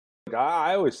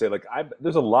I always say,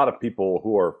 there's a lot of people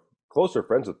who are closer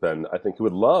friends with Ben, I think, who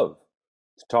would love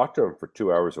to talk to him for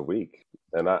 2 hours a week,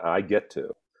 and I get to.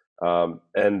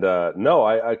 And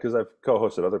no, because I've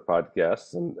co-hosted other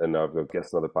podcasts and I've been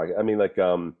guest on other podcasts. I mean,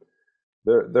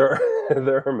 there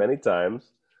there are many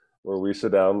times where we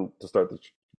sit down to start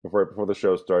before the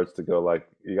show starts to go like,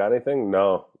 you got anything?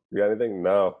 No. You got anything?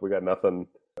 No. We got nothing.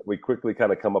 We quickly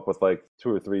kind of come up with like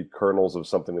two or three kernels of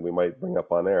something that we might bring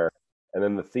up on air. And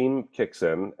then the theme kicks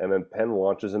in, and then Penn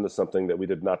launches into something that we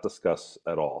did not discuss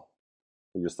at all.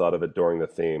 We just thought of it during the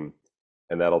theme,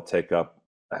 and that'll take up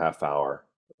a half hour,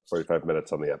 45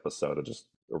 minutes on the episode to just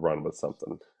run with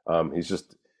something. He's got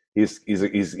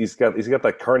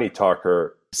that Carney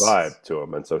talker vibe to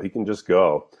him, and so he can just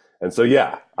go. And so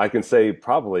yeah, I can say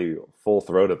probably full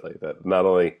throatedly that not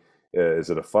only is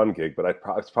it a fun gig, but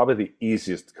it's probably the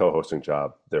easiest co-hosting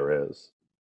job there is.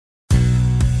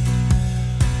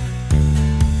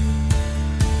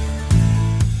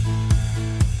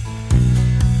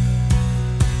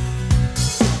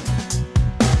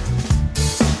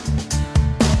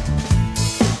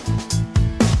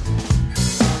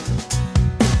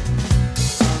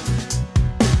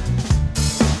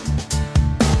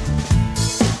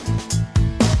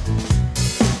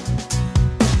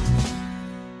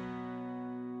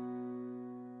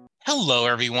 Hello,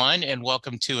 everyone, and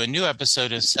welcome to a new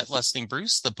episode of Set Listing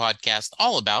Bruce, the podcast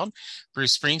all about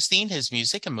Bruce Springsteen, his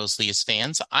music, and mostly his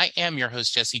fans. I am your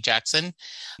host, Jesse Jackson.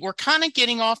 We're kind of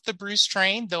getting off the Bruce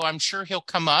train, though I'm sure he'll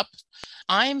come up.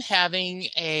 I'm having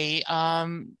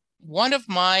one of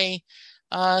my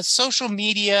social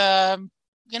media,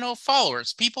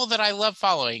 followers, people that I love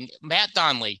following, Matt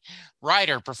Donnelly,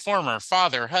 writer, performer,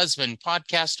 father, husband,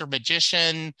 podcaster,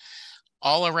 magician,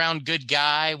 all-around good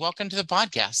guy. Welcome to the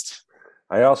podcast.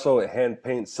 I also hand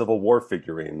paint Civil War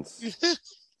figurines.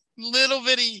 Little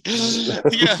bitty.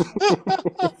 Yeah.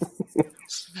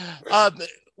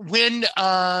 When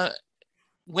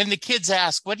the kids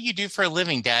ask, what do you do for a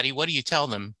living, Daddy? What do you tell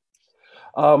them?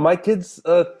 My kids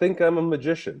think I'm a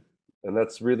magician, and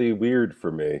that's really weird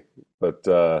for me. But,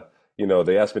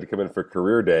 they asked me to come in for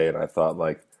career day, and I thought,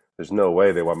 there's no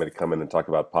way they want me to come in and talk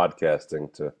about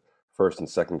podcasting to first and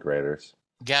second graders.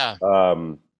 Yeah.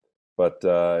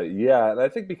 Yeah, and I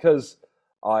think because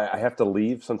I have to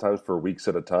leave sometimes for weeks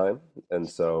at a time, and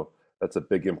so that's a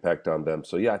big impact on them.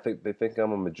 So yeah, I think they think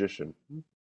I'm a magician.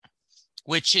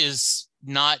 Which is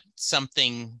not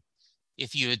something,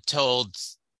 if you had told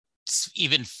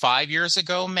even 5 years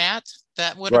ago, Matt,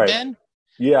 that would have been.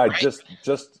 Yeah, right? just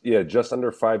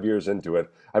under 5 years into it.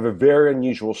 I have a very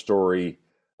unusual story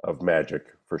of magic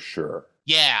for sure.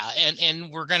 Yeah,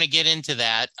 and we're going to get into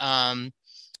that.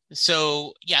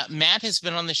 So yeah, Matt has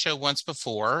been on the show once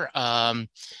before.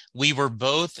 We were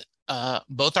both our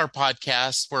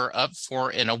podcasts were up for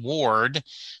an award,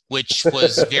 which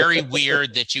was very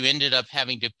weird that you ended up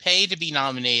having to pay to be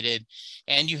nominated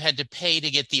and you had to pay to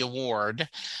get the award.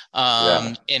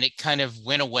 And it kind of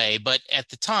went away. But at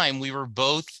the time we were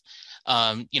both,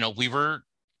 we were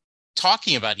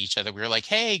talking about each other. We were like,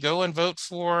 hey, go and vote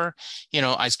for,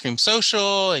 Ice Cream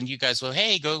Social. And you guys will,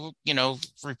 hey, go,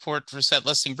 report for Set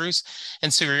Listing Bruce.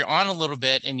 And so you're on a little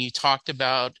bit and you talked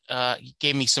about, you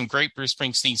gave me some great Bruce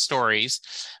Springsteen stories.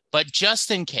 But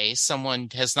just in case someone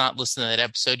has not listened to that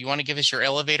episode, you want to give us your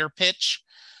elevator pitch?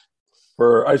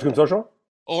 For Ice Cream Social?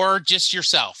 Or just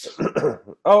yourself?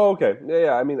 Oh, okay.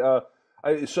 Yeah. I mean, I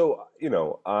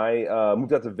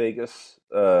moved out to Vegas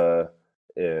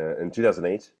in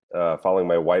 2008. Following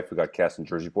my wife, who got cast in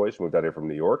Jersey Boys, moved out here from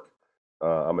New York.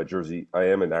 I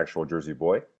am an actual Jersey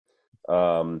boy.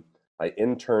 I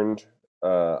interned.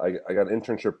 I got an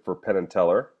internship for Penn and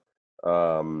Teller,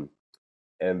 and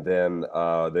then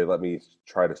they let me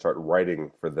try to start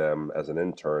writing for them as an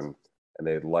intern, and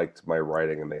they liked my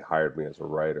writing, and they hired me as a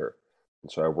writer. And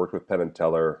so I worked with Penn and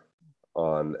Teller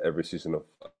on every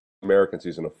American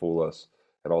season of Fool Us,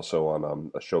 and also on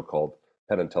a show called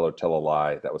Penn and Teller Tell a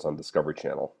Lie that was on Discovery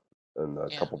Channel, and a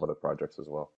couple of other projects as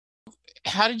well.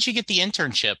 How did you get the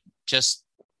internship?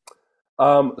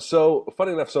 So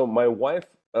funny enough, my wife,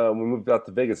 we moved out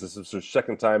to Vegas. This was her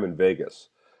second time in Vegas.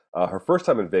 Her first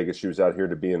time in Vegas, she was out here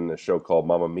to be in a show called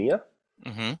Mamma Mia.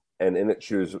 Mm-hmm. And in it,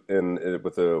 she was in it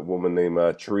with a woman named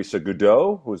Teresa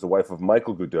Goudot, who was the wife of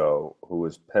Michael Goudot, who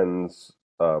was Penn's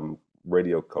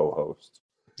radio co-host.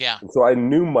 Yeah. And so I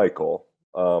knew Michael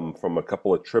from a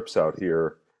couple of trips out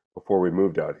here before we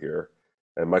moved out here.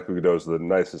 And Michael Goudot is the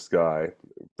nicest guy,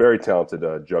 very talented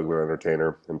juggler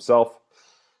entertainer himself.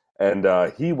 And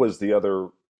he was the other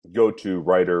go-to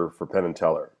writer for Penn and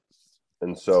Teller.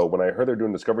 And so when I heard they're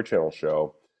doing a Discovery Channel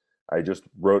show, I just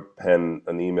wrote Penn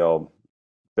an email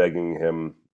begging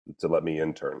him to let me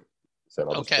intern. He said,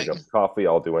 I'll just Okay. pick up coffee.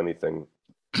 I'll do anything.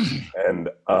 And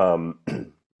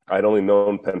I'd only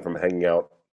known Penn from hanging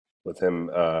out with him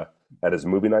at his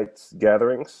movie nights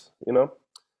gatherings.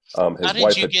 How His did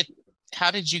wife you had get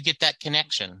how did you get that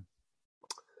connection?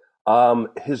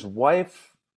 his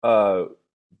wife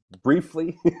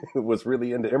briefly was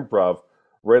really into improv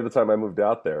right at the time I moved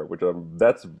out there, which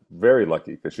that's very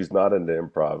lucky because she's not into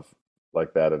improv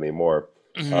like that anymore.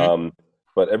 Hmm. Um,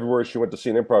 but everywhere she went to see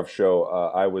an improv show,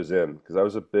 I was in because I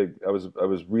was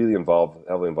really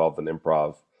heavily involved in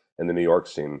improv in the New York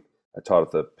scene. I taught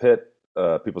at the Pit,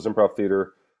 People's Improv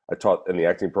Theater. I taught in the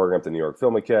acting program at the New York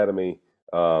Film Academy.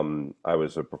 I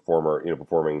was a performer,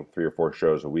 performing 3 or 4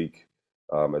 shows a week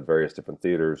at various different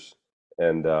theaters.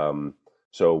 And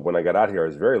so when I got out here, I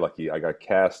was very lucky. I got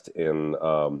cast in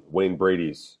Wayne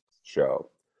Brady's show.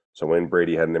 So Wayne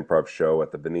Brady had an improv show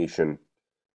at the Venetian.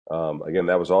 Again,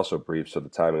 that was also brief, so the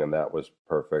timing on that was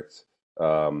perfect.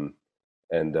 And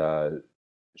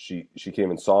she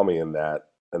came and saw me in that,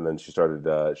 and then she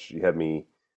started. She had me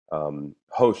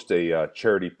host a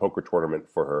charity poker tournament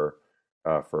for her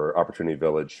for Opportunity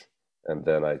Village, and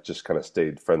then I just kind of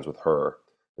stayed friends with her,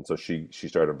 and so she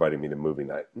started inviting me to movie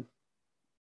night.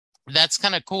 That's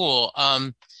kind of cool.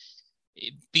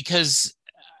 Because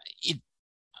it,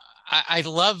 I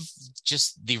love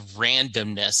just the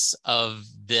randomness of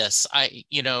this.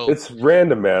 It's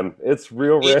random, man. It's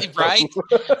real random. Right?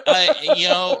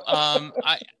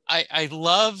 I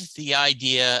love the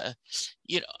idea.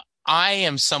 You know, I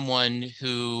am someone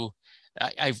who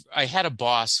I had a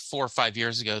boss 4 or 5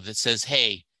 years ago that says,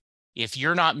 "Hey, if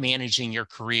you're not managing your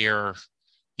career,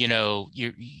 you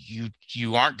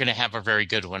aren't going to have a very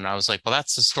good one." I was like, well,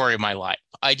 that's the story of my life.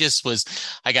 I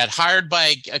got hired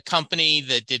by a company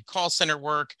that did call center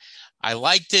work. I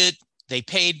liked it. They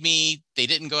paid me. They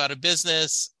didn't go out of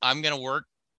business. I'm going to work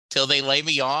till they lay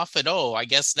me off. And I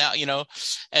guess now,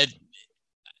 and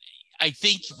I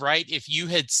think, right, if you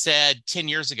had said 10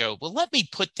 years ago, well, let me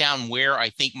put down where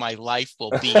I think my life will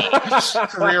be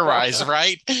career-wise,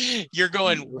 right? You're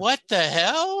going, what the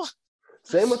hell?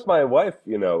 Same with my wife,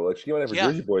 like she went out for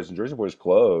Yeah, Jersey Boys and Jersey Boys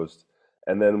closed.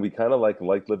 And then we kind of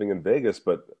liked living in Vegas,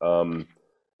 but for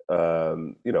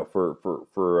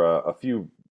a few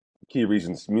key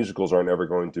reasons, musicals aren't ever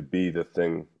going to be the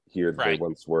thing here that they right.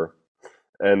 once were.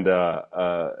 And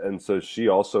so she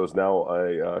also is now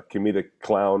a comedic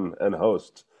clown and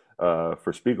host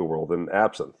for Spiegelworld and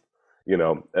Absinthe,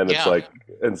 and it's Yeah. like,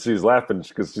 and she's laughing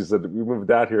because she said we moved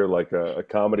out here like a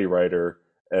comedy writer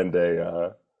and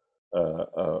a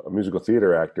musical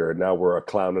theater actor, and now we're a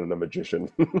clown and a magician.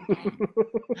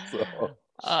 So.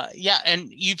 Yeah, and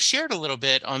you've shared a little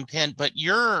bit on Penn, but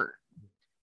you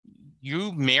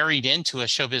married into a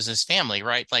show business family,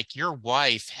 right? Like your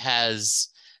wife has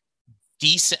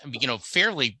decent,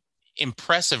 fairly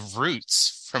impressive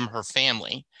roots from her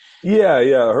family. Yeah,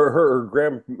 yeah. Her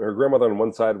grandmother on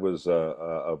one side was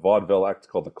a vaudeville act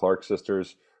called the Clark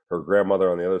Sisters. Her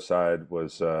grandmother on the other side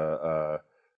was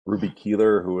Ruby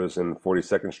Keeler, who was in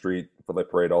 42nd Street for the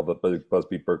Parade, all the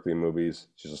Busby Berkeley movies.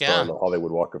 She's a star Yeah, on the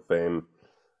Hollywood Walk of Fame.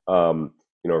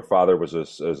 Her father was a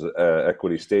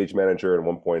equity stage manager, and at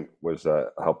one point was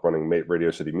helped running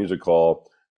Radio City Music Hall.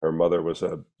 Her mother was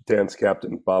a dance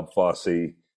captain, Bob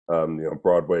Fosse,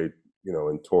 Broadway,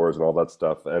 in tours and all that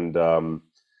stuff. And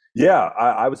yeah,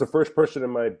 I was the first person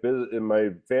in my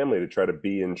family to try to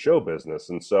be in show business,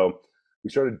 and so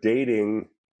we started dating.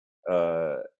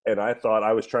 And I thought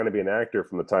I was trying to be an actor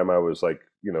from the time I was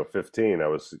 15. I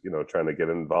was, trying to get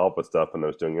involved with stuff, and I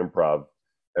was doing improv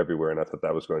everywhere, and I thought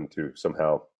that was going to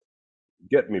somehow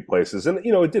get me places. And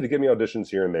it did. It gave me auditions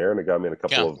here and there, and it got me in a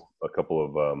yeah. couple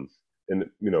of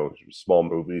small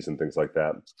movies and things like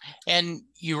that. And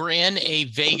you were in a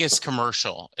Vegas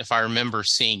commercial, if I remember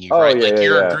seeing you, Oh right? yeah, Like yeah,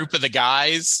 you're a yeah. group of the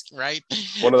guys, right?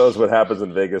 One of those what happens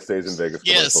in Vegas stays in Vegas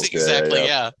Yes, commercials. Yeah, exactly.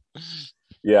 yeah, Yeah.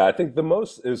 yeah. I think it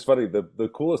was funny. The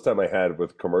coolest time I had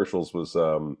with commercials was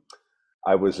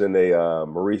I was in I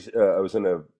was in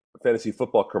a fantasy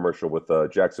football commercial with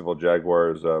Jacksonville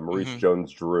Jaguars Maurice Hmm.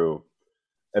 Jones-Drew,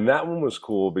 and that one was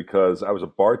cool because I was a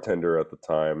bartender at the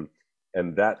time,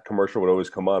 and that commercial would always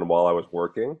come on while I was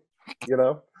working, you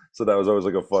know. So that was always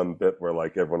like a fun bit where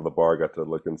like everyone at the bar got to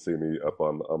look and see me up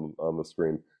on the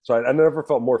screen. So I never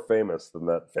felt more famous than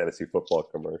that fantasy football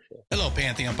commercial. Hello,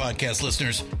 Pantheon podcast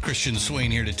listeners. Christian Swain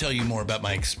here to tell you more about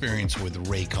my experience with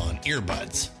Raycon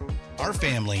earbuds. Our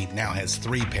family now has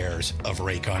 3 pairs of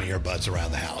Raycon earbuds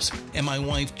around the house, and my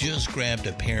wife just grabbed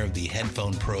a pair of the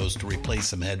Headphone Pros to replace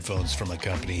some headphones from a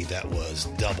company that was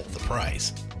double the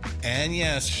price. And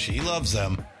yes, she loves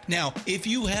them. Now, if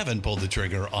you haven't pulled the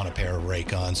trigger on a pair of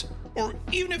Raycons, Or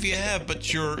even if you have,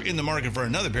 but you're in the market for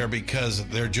another pair because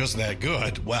they're just that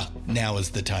good, well, now is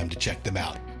the time to check them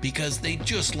out because they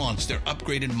just launched their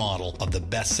upgraded model of the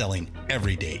best-selling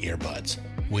everyday earbuds.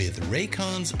 With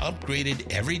Raycon's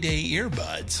upgraded everyday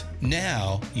earbuds,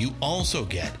 now you also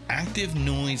get active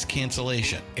noise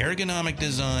cancellation, ergonomic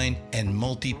design, and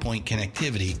multi-point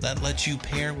connectivity that lets you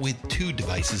pair with 2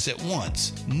 devices at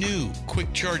once. New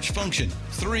quick charge function,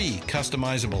 3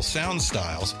 customizable sound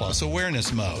styles, plus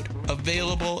awareness mode.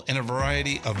 Available in a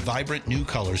variety of vibrant new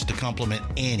colors to complement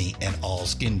any and all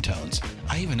skin tones.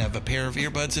 I even have a pair of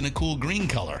earbuds in a cool green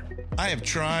color. I have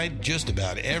tried just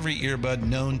about every earbud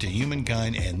known to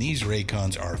humankind, and these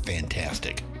Raycons are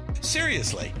fantastic.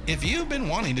 Seriously, if you've been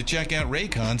wanting to check out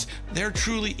Raycons, there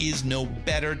truly is no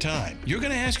better time. You're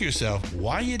going to ask yourself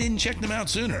why you didn't check them out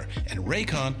sooner, and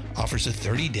Raycon offers a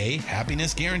 30-day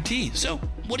happiness guarantee. So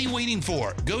what are you waiting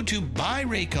for? Go to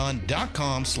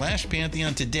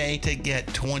buyraycon.com/Pantheon today to get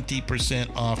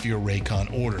 20% off your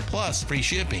Raycon order, plus free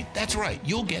shipping. That's right,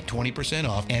 you'll get 20%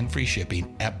 off and free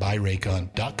shipping at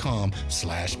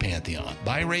buyraycon.com/Pantheon.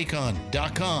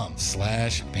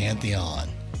 buyraycon.com/Pantheon.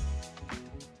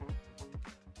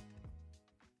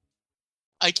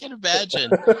 I can imagine.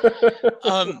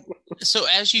 So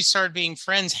as you started being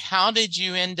friends, how did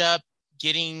you end up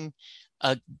getting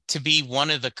to be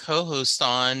one of the co-hosts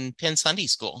on Penn Sunday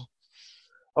School?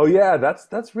 Oh yeah,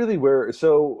 that's really where.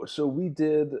 So we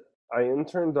did. I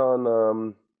interned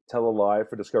on Tele-Live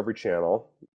for Discovery Channel,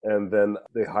 and then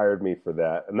they hired me for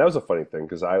that. And that was a funny thing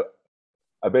because I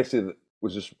basically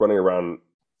was just running around.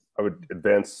 I would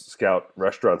advance scout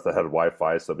restaurants that had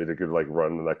Wi-Fi, so they could like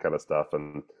run and that kind of stuff,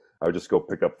 and I would just go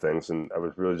pick up things, and I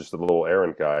was really just a little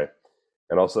errand guy.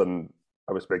 And all of a sudden,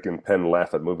 I was making Penn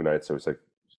laugh at movie night, so he's like,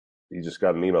 he just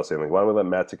got an email saying, like, why don't we let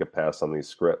Matt take a pass on these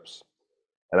scripts?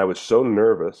 And I was so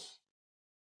nervous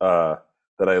that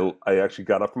I actually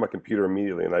got up from my computer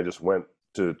immediately, and I just went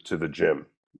to the gym.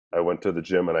 I went to the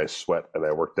gym, and I sweat, and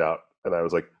I worked out. And I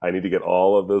was like, I need to get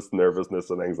all of this nervousness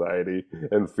and anxiety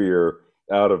and fear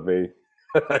out of me.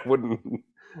 I wouldn't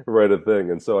write a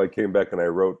thing. And so I came back, and I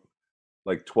wrote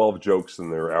like 12 jokes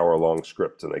in their hour-long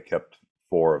script, and I kept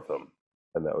 4 of them,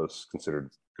 and that was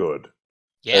considered good.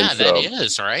 Yeah, and so, that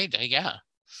is, right? Yeah.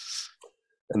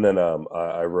 And then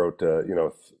I wrote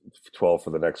 12 for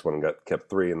the next one and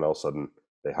kept 3, and all of a sudden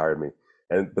they hired me.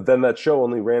 But then that show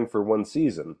only ran for 1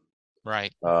 season.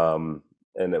 Right. And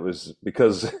it was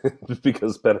because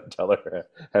Penn and Teller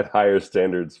had higher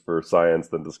standards for science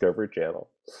than Discovery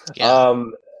Channel. Yeah.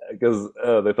 Because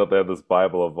they thought they had this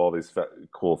Bible of all these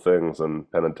cool things,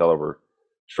 and Penn and Teller were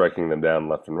striking them down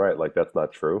left and right. Like, that's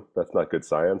not true. That's not good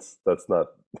science. That's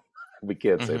not. We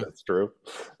can't say that's true.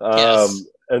 Yes.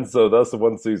 And so that's the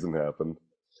 1 season happened.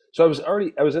 So I was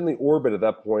in the orbit at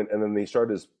that point, and then he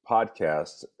started his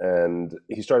podcast, and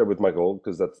he started with Michael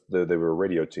because they were a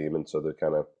radio team, and so they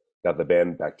kind of got the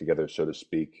band back together, so to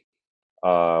speak.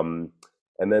 And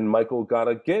then Michael got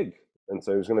a gig, and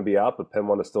so he was going to be out, but Penn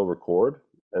wanted to still record.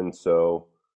 And so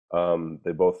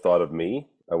they both thought of me.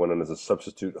 I went in as a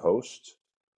substitute host,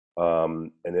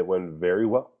 and it went very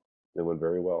well.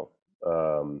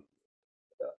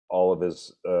 All of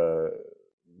his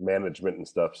management and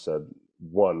stuff said,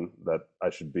 one, that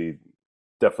I should be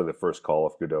definitely the first call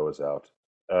if Godot is out.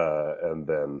 And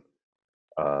then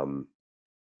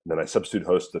I substitute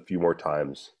hosted a few more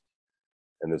times.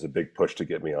 And there's a big push to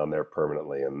get me on there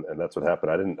permanently. And that's what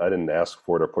happened. I didn't ask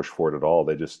for it or push for it at all.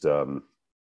 They just said,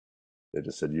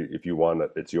 if you want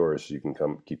it, it's yours. You can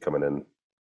keep coming in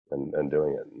and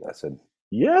doing it. And I said,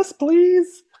 yes,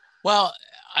 please. Well,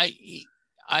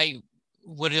 I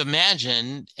would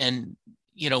imagine, and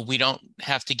we don't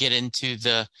have to get into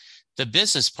the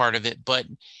business part of it, but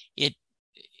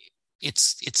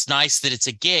it's nice that it's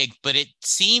a gig, but it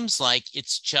seems like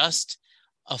it's just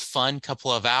a fun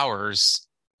couple of hours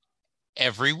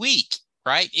every week,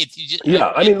 right?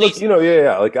 I mean, look,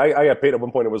 yeah. Like I got paid at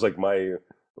one point. It was like my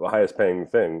highest paying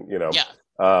thing, Yeah.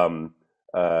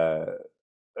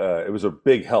 It was a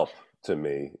big help to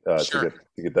me Sure. to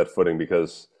get that footing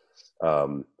because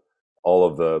all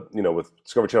of the, with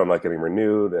Discovery Channel not getting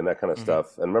renewed and that kind of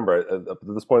stuff. And remember, up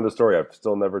to this point of the story, I've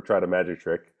still never tried a magic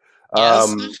trick.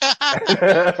 Yes.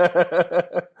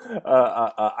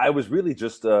 I was really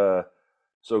just so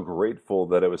grateful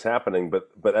that it was happening.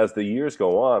 But as the years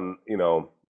go on,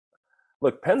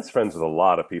 look, Penn's friends with a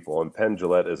lot of people, and Penn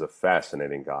Jillette is a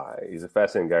fascinating guy. He's a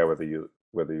fascinating guy whether you're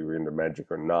into magic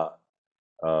or not.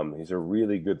 He's a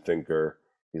really good thinker.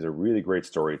 He's a really great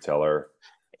storyteller.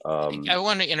 I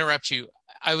want to interrupt you.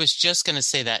 I was just going to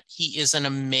say that he is an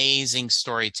amazing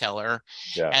storyteller,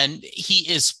 Yeah. and he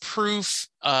is proof.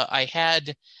 I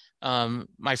had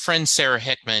my friend Sarah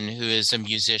Hickman, who is a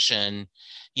musician,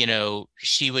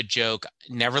 she would joke,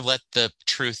 never let the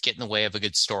truth get in the way of a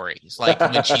good story. It's like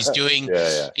when she's doing,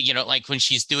 Yeah, like when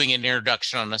she's doing an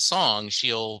introduction on a song,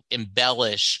 she'll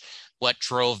embellish what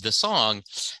drove the song.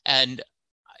 And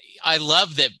I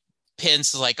love that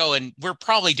Pence is like, oh, and we're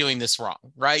probably doing this wrong,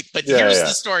 right? But yeah, here's yeah, the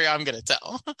story I'm going to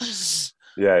tell.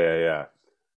 yeah, yeah,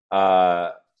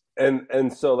 yeah.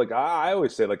 And so like I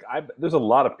always say like there's a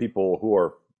lot of people who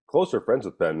are closer friends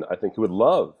with Ben, I think, who would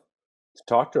love to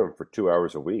talk to him for 2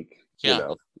 hours a week,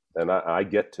 Yeah. and I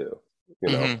get to, you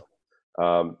know.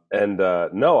 Hmm. And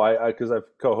no, I because I've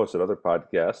co-hosted other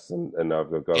podcasts and I've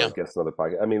gone Yeah. on guests on other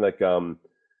podcasts. I mean, like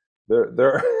there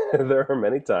there are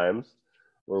many times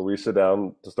where we sit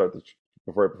down to start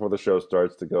before the show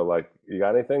starts to go like, you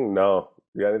got anything? No.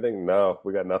 You got anything? No.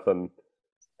 We got nothing.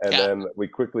 And Yeah. then we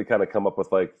quickly kind of come up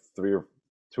with like two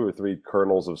or three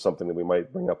kernels of something that we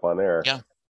might bring up on air. Yeah.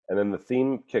 And then the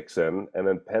theme kicks in, and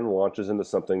then Penn launches into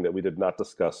something that we did not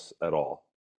discuss at all.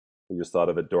 We just thought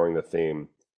of it during the theme,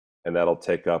 and that'll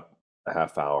take up a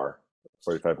half hour,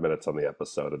 45 minutes on the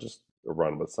episode to just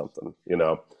run with something.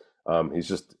 He's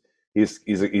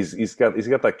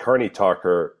got that Carney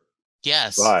talker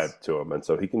Yes. vibe to him, and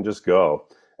so he can just go.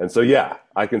 And so yeah,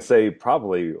 I can say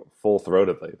probably full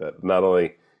throatedly that not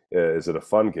only is it a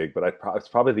fun gig, but it's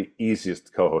probably the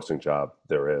easiest co-hosting job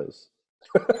there is.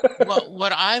 Well,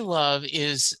 what I love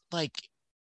is like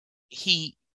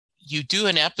you do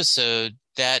an episode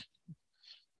that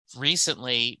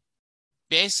recently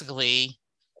basically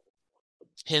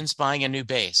Penn's buying a new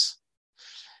bass.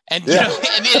 And Yeah.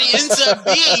 and it ends up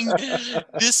being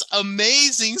this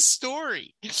amazing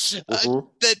story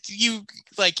that you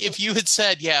like. If you had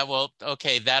said, "Yeah, well,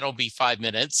 okay, that'll be 5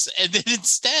 minutes," and then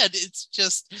instead, it's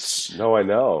just No, I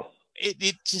know.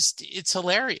 it's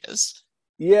hilarious.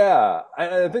 Yeah,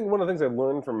 I think one of the things I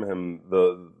learned from him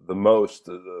the most,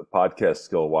 podcast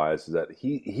skill wise, is that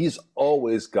he's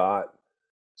always got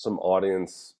some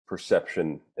audience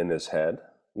perception in his head,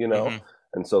 Hmm.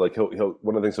 and so like he'll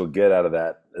one of the things he'll get out of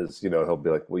that is he'll be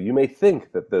like, well, you may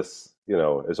think that this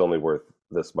is only worth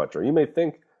this much, or you may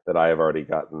think that I have already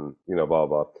gotten blah blah,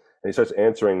 blah. And he starts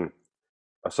answering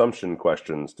assumption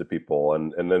questions to people,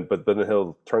 and then then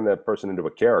he'll turn that person into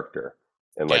a character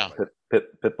and like Yeah.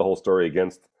 pit the whole story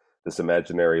against this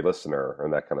imaginary listener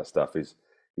and that kind of stuff. He's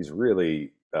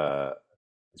really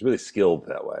skilled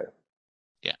that way.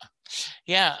 Yeah.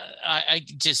 Yeah. I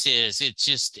just is. It's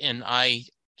just, and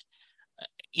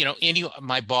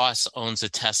my boss owns a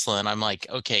Tesla, and I'm like,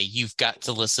 okay, you've got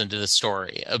to listen to the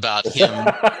story about him.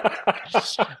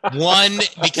 One,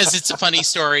 because it's a funny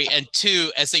story, and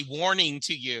two, as a warning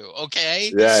to you.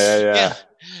 Okay. Yeah.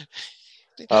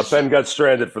 Penn got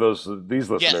stranded for these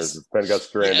listeners. Yes. Penn got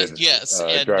stranded. Yes.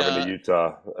 Driving to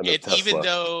Utah. Even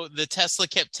though the Tesla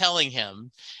kept telling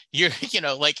him, you're,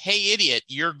 like, hey, idiot,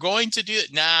 you're going to do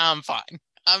it. Nah,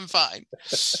 I'm fine.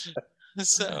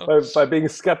 So by being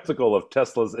skeptical of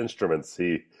Tesla's instruments,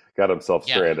 he got himself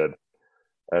stranded,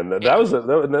 and that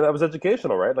was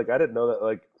educational, right? Like I didn't know that.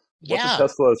 Like once a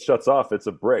Tesla shuts off, it's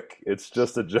a brick. It's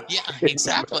just a joke. Yeah,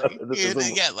 exactly.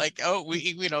 Like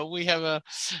we have a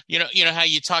how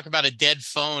you talk about a dead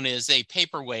phone is a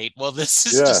paperweight. Well, this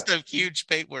is just a huge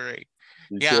paperweight.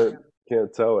 You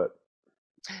can't tow it.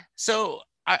 So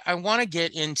I want to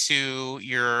get into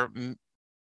your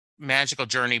magical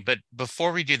journey, but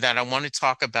before we do that, I want to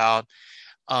talk about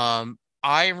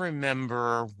I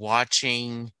remember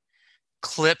watching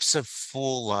clips of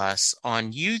Fool Us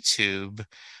on YouTube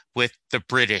with the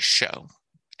British show,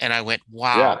 and I went,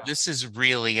 wow, this is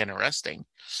really interesting.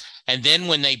 And then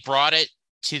when they brought it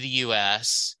to the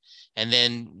US, and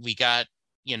then we got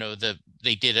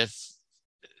they did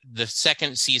the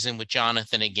second season with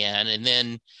Jonathan again, and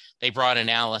then they brought in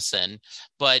Allison.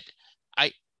 But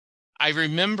I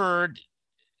remembered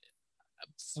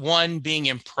being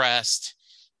impressed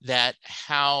that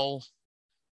how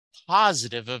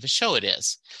positive of a show it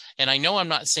is. And I know I'm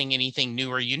not saying anything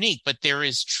new or unique, but there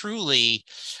is truly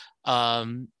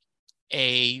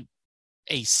a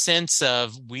sense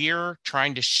of we're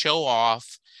trying to show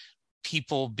off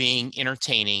people being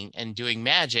entertaining and doing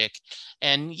magic.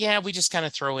 And we just kind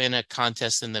of throw in a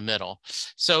contest in the middle.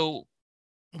 So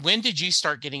when did you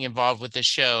start getting involved with the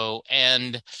show?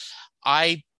 And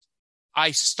I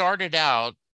started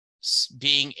out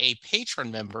being a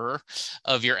patron member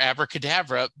of your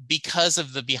Abracadabra because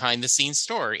of the behind the scenes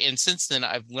story. And since then,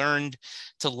 I've learned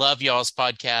to love y'all's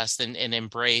podcast and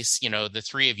embrace, the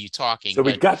three of you talking. So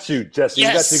we got you, Jesse.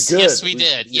 Yes, we got you good. Yes, we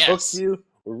did. We hooked you.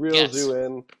 We reeled you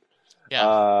in.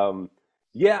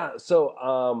 Yeah.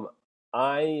 So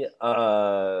I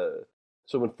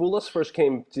So when Fool Us first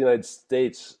came to the United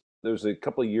States, there was a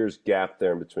couple of years gap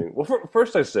there in between. Well,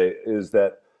 first I say is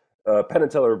that Penn and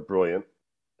Teller are brilliant,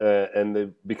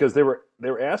 and because they were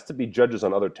asked to be judges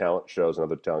on other talent shows and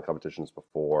other talent competitions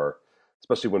before,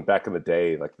 especially when back in the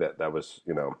day, like that was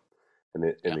Yeah.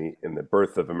 in the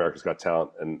birth of America's Got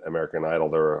Talent and American Idol,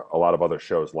 there were a lot of other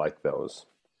shows like those.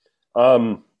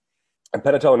 Um, and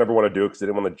Penn and Teller never wanted to do it because they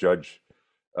didn't want to judge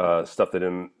stuff they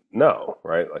didn't know,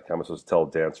 right? Like how am I supposed to tell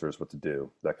dancers what to do,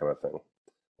 that kind of thing,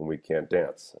 when we can't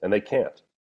dance, and they can't.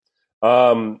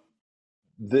 Um,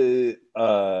 the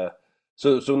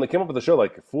so when they came up with the show,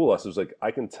 like Fool Us, it was like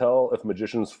I can tell if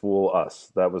magicians fool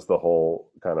us. That was the whole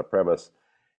kind of premise,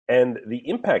 and the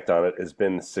impact on it has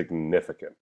been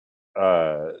significant.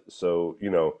 So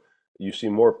you see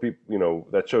more people.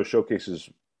 That show showcases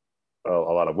a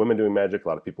lot of women doing magic, a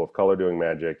lot of people of color doing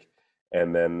magic,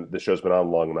 and then the show's been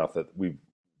on long enough that we've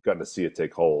gotten to see it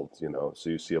take hold. So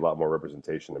you see a lot more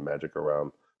representation of magic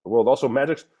around the world. Also,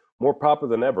 magic's more popular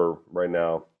than ever right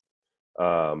now.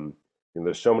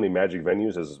 There's so many magic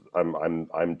venues as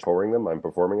I'm touring them, I'm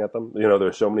performing at them.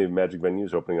 There's so many magic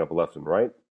venues opening up left and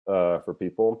right for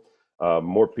people.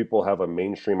 More people have a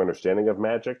mainstream understanding of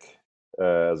magic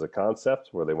as a concept,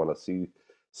 where they want to see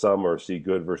some or see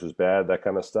good versus bad, that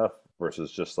kind of stuff,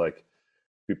 versus just like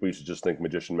people used to just think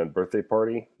magician meant birthday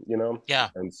party. Yeah.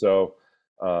 And so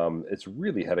it's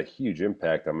really had a huge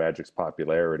impact on magic's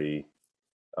popularity,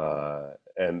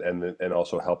 and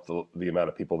also helped the amount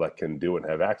of people that can do it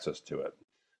and have access to it.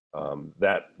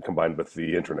 That combined with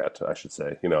the internet, I should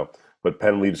say. But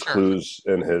Penn leaves Sure. clues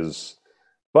in his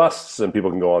busts, and people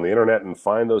can go on the internet and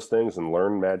find those things and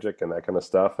learn magic and that kind of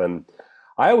stuff. And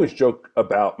I always joke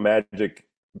about magic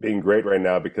being great right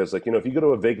now because, like, if you go to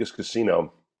a Vegas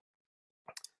casino,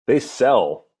 they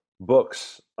sell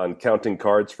books on counting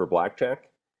cards for blackjack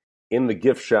in the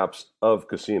gift shops of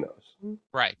casinos.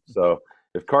 Right. So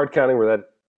if card counting were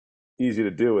that easy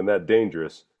to do and that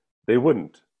dangerous, they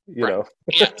wouldn't, Right.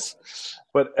 Yes.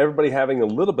 But everybody having a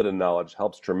little bit of knowledge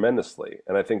helps tremendously.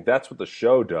 And I think that's what the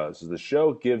show does, is the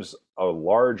show gives a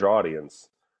large audience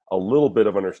a little bit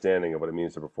of understanding of what it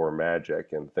means to perform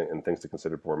magic and things to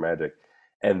consider before magic.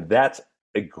 And that's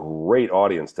a great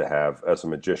audience to have as a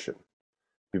magician.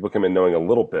 People come in knowing a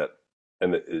little bit,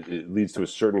 and it leads to a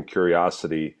certain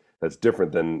curiosity that's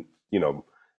different than,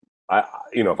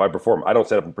 if I perform, I don't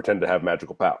stand up and pretend to have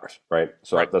magical powers, right?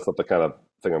 So Right. that's not the kind of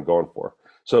thing I'm going for.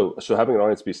 So having an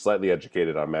audience be slightly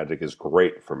educated on magic is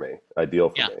great for me, ideal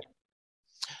for Yeah. me.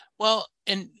 Well,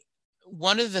 and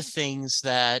one of the things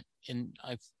that, and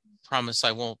I promise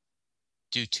I won't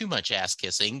do too much ass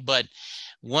kissing, but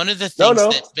one of the things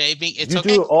No. that maybe it's You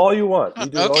okay. do all you want. You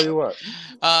do all Okay. you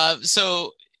want.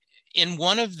 So in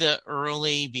one of the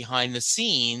early behind the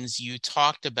scenes, you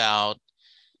talked about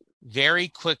very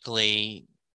quickly,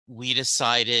 we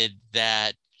decided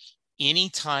that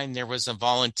anytime there was a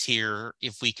volunteer,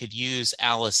 if we could use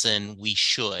Allison, we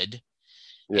should.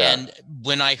 Yeah. And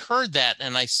when I heard that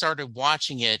and I started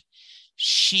watching it,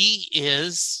 she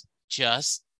is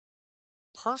just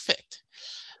perfect.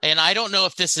 And I don't know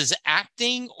if this is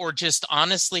acting or just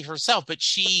honestly herself, but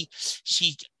she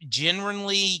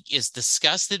genuinely is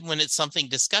disgusted when it's something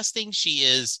disgusting. She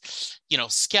is,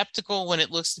 skeptical when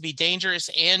it looks to be dangerous.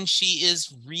 And she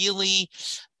is really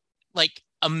like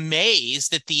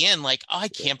amazed at the end, like, oh, I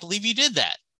can't believe you did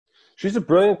that. She's a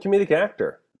brilliant comedic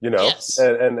actor, Yes.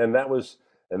 and that was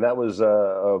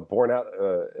borne out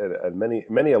at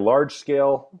many a large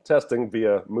scale testing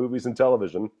via movies and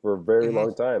television for a very Mhm.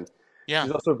 long time. Yeah.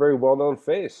 She's also a very well known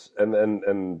face, and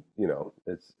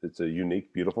it's a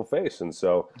unique, beautiful face. And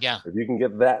so Yeah. if you can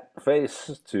get that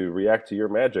face to react to your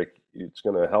magic, it's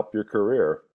going to help your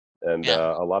career. And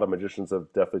Yeah. a lot of magicians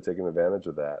have definitely taken advantage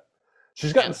of that.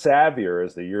 She's Yeah. gotten savvier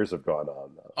as the years have gone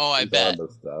on, though. Oh, I She's bet. on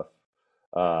this stuff.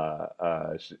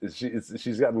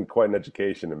 She's gotten quite an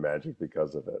education in magic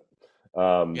because of it.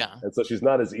 Yeah. And so she's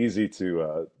not as easy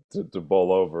to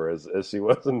bowl over as she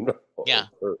was in Yeah.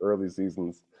 early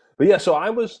seasons. But yeah, so I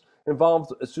was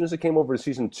involved as soon as it came over to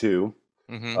season 2.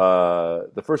 Hmm.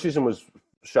 The first season was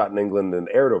shot in England and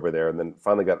aired over there, and then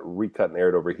finally got recut and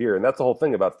aired over here. And that's the whole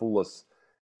thing about Fool Us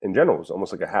in general. It was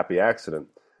almost like a happy accident.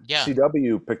 Yeah.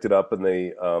 CW picked it up and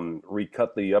they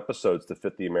recut the episodes to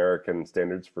fit the American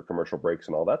standards for commercial breaks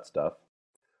and all that stuff.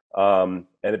 And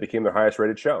it became their highest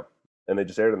rated show. And they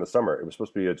just aired it in the summer. It was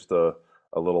supposed to be just a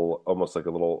little, almost like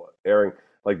a little airing.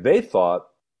 Like they thought,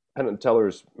 Penn and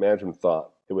Teller's management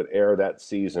thought it would air that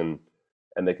season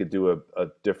and they could do a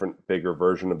different, bigger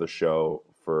version of the show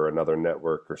for another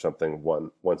network or something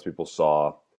once people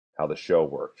saw how the show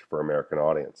worked for American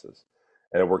audiences.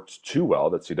 And it worked too well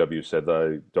that CW said,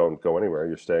 don't go anywhere.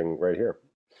 You're staying right here.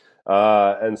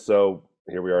 And so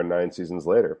here we are 9 seasons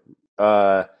later.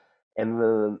 And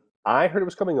then I heard it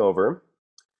was coming over.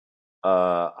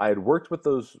 I had worked with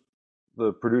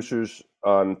the producers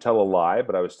on Tell a Lie,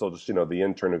 but I was still just, the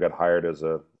intern who got hired as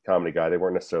a comedy guy. They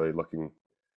weren't necessarily looking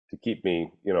to keep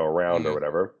me, around or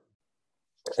whatever.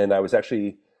 And I was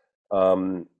actually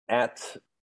at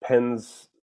Penn's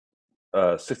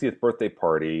 60th birthday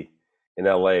party in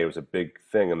LA. It was a big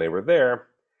thing, and they were there.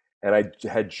 And I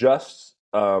had just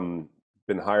been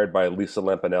hired by Lisa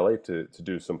Lampanelli to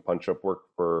do some punch-up work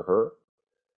for her.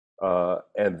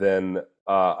 And then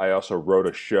I also wrote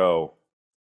a show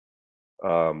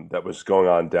that was going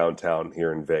on downtown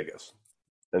here in Vegas.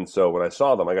 And so when I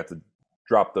saw them, I got to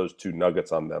drop those two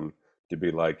nuggets on them to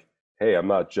be like, hey, I'm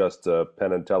not just a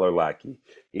Penn and Teller lackey,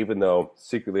 even though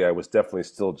secretly I was definitely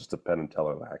still just a Penn and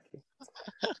Teller lackey.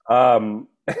 And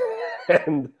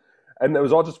it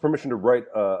was all just permission to write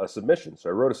a submission. So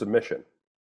I wrote a submission.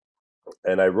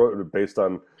 And I wrote it based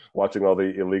on watching all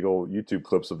the illegal YouTube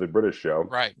clips of the British show.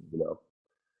 Right.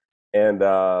 And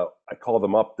I called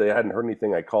them up. They hadn't heard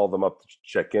anything. I called them up to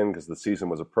check in because the season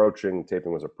was approaching,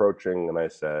 taping was approaching. And I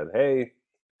said, hey,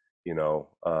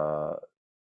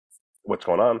 what's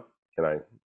going on? Can I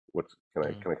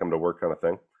come to work, kind of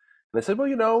thing? And they said, well,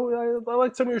 I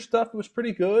liked some of your stuff. It was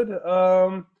pretty good.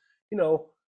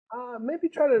 Maybe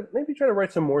try to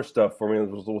write some more stuff for me.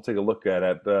 We'll take a look at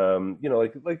it.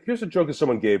 Like here's a joke that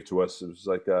someone gave to us. It was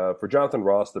like for Jonathan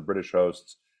Ross, the British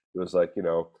host. It was like,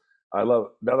 I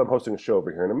love, now that I'm hosting a show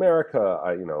over here in America,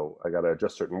 I got to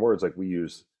adjust certain words. Like we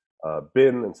use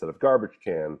bin instead of garbage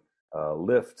can,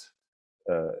 lift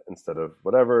instead of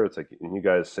whatever. It's like, and you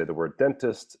guys say the word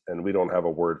dentist, and we don't have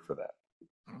a word for that.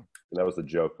 And that was the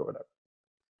joke or whatever.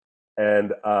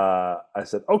 And I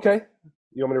said, okay,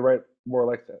 you want me to write more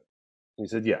like that? He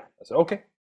said, yeah. I said, okay.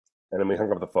 And then we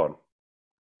hung up the phone.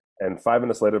 And 5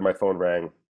 minutes later, my phone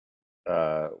rang,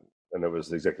 and it was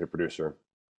the executive producer,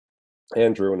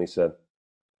 Andrew, and he said,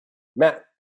 Matt,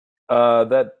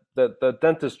 that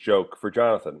dentist joke for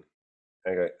Jonathan.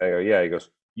 I go, yeah. He goes,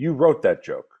 you wrote that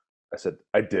joke. I said,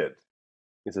 I did.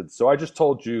 He said, so I just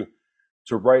told you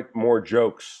to write more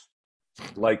jokes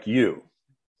like you.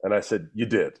 And I said, you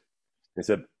did. He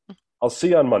said, I'll see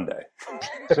you on Monday.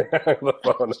 The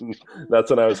phone, and that's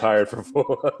when I was hired for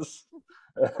Fool Us.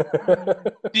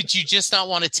 Did you just not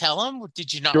want to tell him?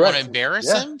 Did you not Correct. want to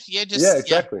embarrass him? Yeah,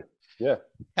 exactly. Yeah.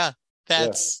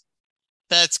 That's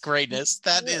greatness.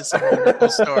 That is a wonderful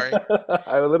story.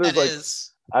 I literally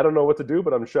I don't know what to do,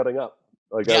 but I'm shutting up.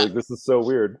 This is so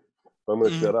weird. I'm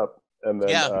going to shut up. And then,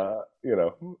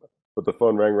 but the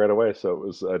phone rang right away.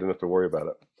 So I didn't have to worry about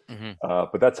it.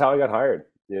 But that's how I got hired.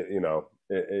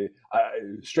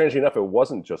 Strangely enough, it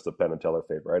wasn't just a Penn and Teller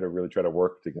favor. I had to really try to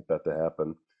work to get that to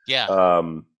happen. Yeah.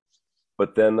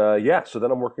 But then, so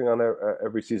then I'm working on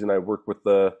every season. I work with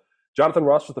Jonathan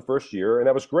Ross was the first year, and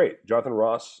that was great. Jonathan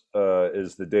Ross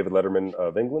is the David Letterman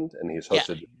of England, and he's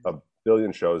hosted a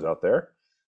billion shows out there.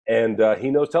 And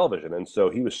he knows television. And so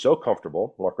he was so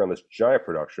comfortable walking around this giant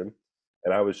production.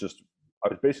 And I was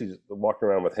basically walking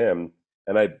around with him.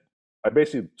 And I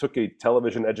basically took a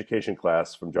television education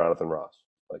class from Jonathan Ross.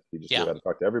 Like he just knew how to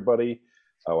talk to everybody.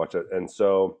 I watched it. And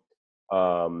so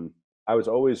I was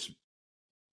always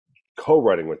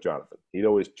co-writing with Jonathan. He'd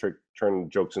always turn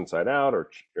jokes inside out or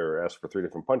ask for 3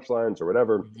 different punchlines or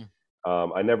whatever.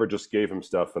 I never just gave him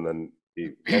stuff and then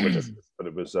he but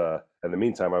it was in the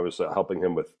meantime I was helping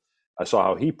him with, I saw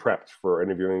how he prepped for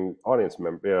interviewing audience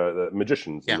members, the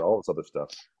magicians and all this other stuff.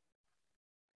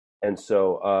 And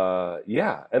so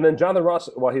and then Jonathan Ross,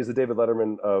 while he's the David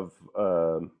Letterman of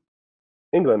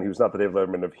England, he was not the David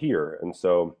Letterman of here. And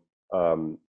so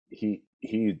he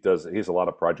has a lot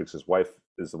of projects. His wife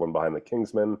is the one behind the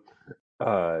Kingsman.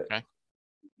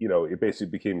 It basically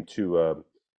became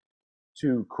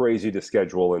too crazy to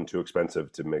schedule and too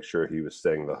expensive to make sure he was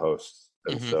staying the host.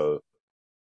 And so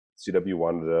CW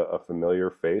wanted a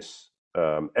familiar face.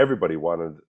 Everybody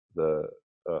wanted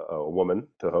a woman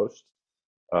to host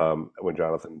when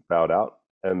Jonathan bowed out.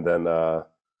 And then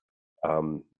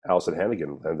Allison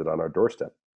Hannigan landed on our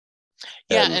doorstep.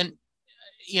 And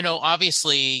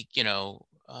obviously,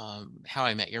 How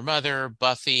I Met Your Mother,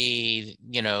 Buffy,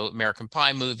 American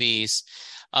Pie movies.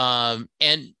 And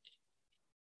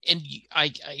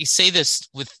I say this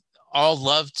with all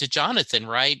love to Jonathan,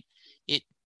 right?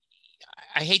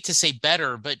 I hate to say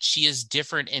better, but she is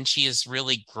different and she has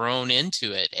really grown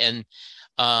into it. And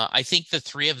I think the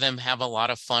three of them have a lot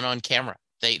of fun on camera.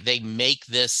 They make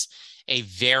this a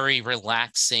very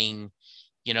relaxing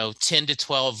 10 to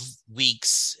 12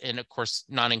 weeks, and of course,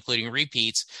 not including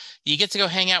repeats, you get to go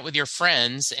hang out with your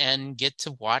friends and get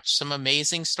to watch some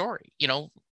amazing story,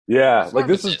 Yeah, like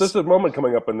this is performances. a moment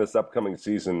coming up in this upcoming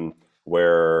season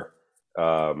where,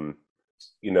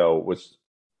 was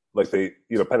like Penn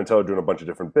and Teller doing a bunch of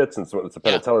different bits, and so it's a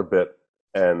Penn Yeah. and Teller bit,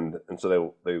 and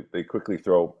so they quickly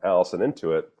throw Allison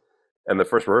into it, and the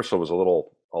first rehearsal was a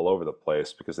little all over the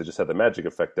place because they just had the magic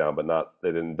effect down, but not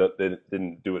they didn't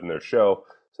do it in their show,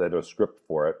 so they had no script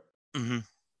for it, Hmm.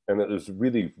 and it was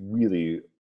really really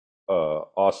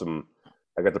awesome.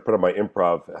 I got to put on my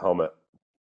improv helmet,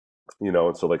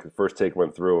 and so like the first take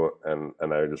went through, and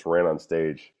I just ran on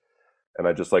stage, and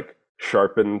I just like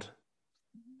sharpened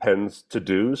Penn's to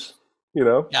dos,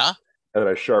 Yeah. and then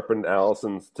I sharpened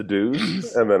Allison's to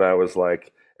dos, and then I was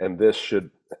like, and this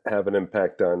should have an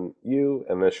impact on you,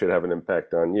 and this should have an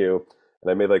impact on you,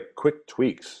 and I made like quick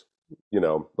tweaks,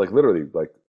 like literally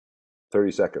like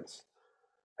 30 seconds,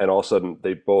 and all of a sudden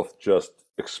they both just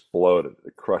exploded.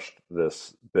 It crushed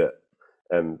this bit,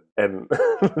 and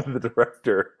the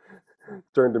director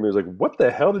turned to me and was like, "What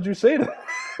the hell did you say to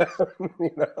him?"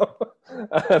 And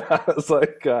I was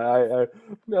like, I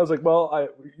was like, well,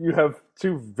 you have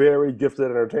two very gifted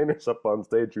entertainers up on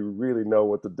stage who really know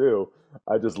what to do.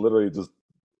 I just literally just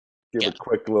gave a Yeah.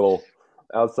 quick little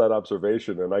outside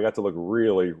observation, and I got to look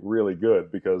really, really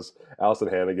good because Allison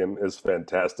Hannigan is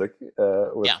fantastic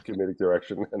with Yeah. comedic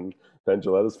direction, and Ben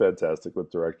Gillette is fantastic with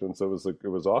direction. So it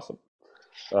was awesome.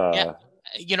 Yeah.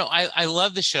 Uh, I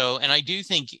love the show, and I do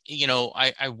think,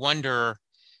 I wonder,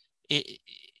 it,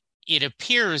 it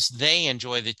appears they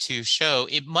enjoy the two show.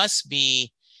 It must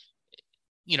be,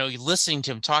 listening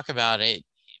to him talk about it,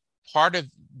 part of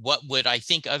what would I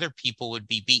think other people would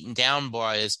be beaten down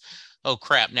by is, oh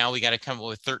crap, now we got to come up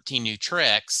with 13 new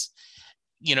tricks.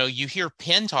 You hear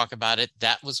Penn talk about it.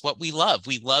 That was what we love.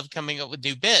 We love coming up with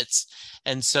new bits.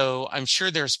 And so I'm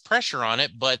sure there's pressure on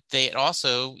it, but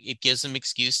it gives them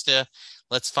excuse to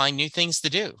let's find new things to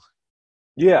do.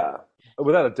 yeah,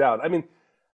 without a doubt. I mean,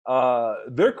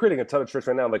 they're creating a ton of tricks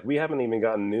right now. Like we haven't even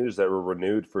gotten news that we're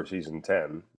renewed for season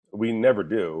 10. We never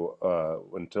do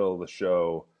until the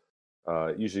show.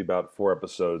 Usually about 4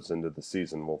 episodes into the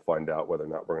season, we'll find out whether or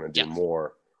not we're going to Yeah. do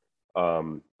more.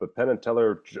 But Penn and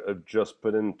Teller just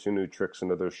put in 2 new tricks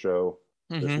into their show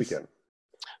this Hmm. weekend,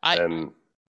 I, and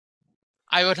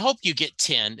I would hope you get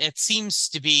 10. It seems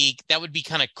to be, that would be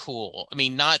kind of cool. I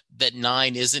mean, not that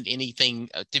 9 isn't anything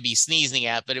to be sneezing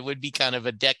at, but it would be kind of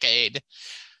a decade.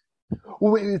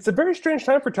 well, it's a very strange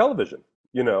time for television.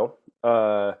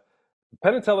 Uh,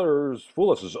 Penn and Teller's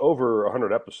Fool Us is over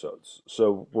 100 episodes,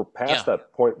 so we're past Yeah.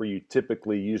 that point where you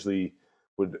typically usually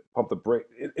would pump the brake.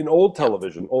 In older Yeah.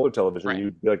 television, Right.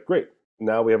 you'd be like, great,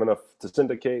 now we have enough to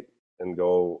syndicate and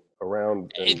go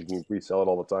around, and you It, can resell it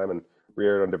all the time and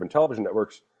re-air it on different television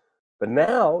networks. But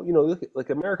now, look at like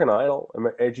American Idol,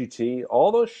 AGT,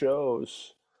 all those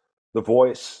shows, The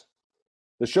Voice,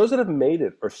 the shows that have made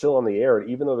it are still on the air, and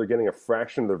even though they're getting a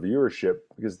fraction of their viewership,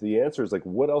 because the answer is like,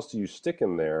 what else do you stick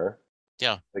in there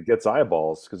yeah. that gets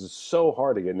eyeballs? Because it's so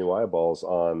hard to get new eyeballs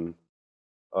on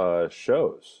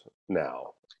shows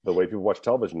now. The way people watch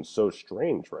television is so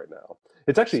strange right now.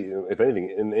 It's actually, if anything,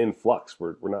 in flux.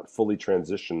 We're not fully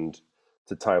transitioned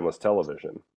to timeless television,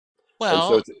 and so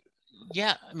Well, it's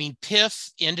yeah. I mean,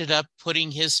 Piff ended up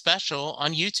putting his special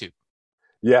on YouTube,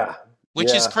 yeah,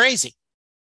 which is yeah, crazy.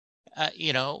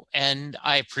 And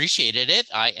I appreciated it.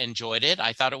 I enjoyed it.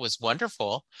 I thought it was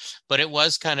wonderful, but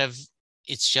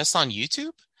it's just on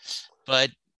YouTube.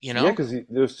 But, yeah. Because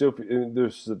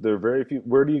there are very few.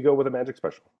 Where do you go with a magic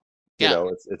special? yeah,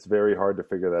 It's very hard to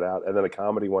figure that out, and then a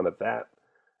comedy one at that.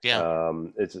 yeah.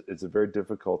 It's very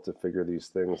difficult to figure these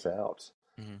things out.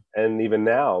 Mhm. And even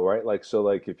now, right? Like so,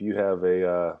 like if you have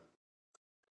a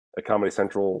Comedy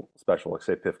Central special, like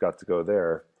say Piff got to go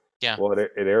there, Yeah, well,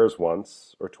 it airs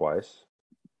once or twice,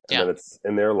 and yeah. then it's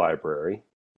in their library,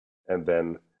 and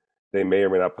then they may or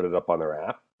may not put it up on their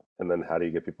app, and then how do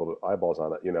you get people to eyeballs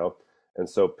on it? And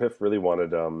so Piff really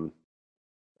wanted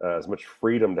as much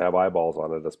freedom to have eyeballs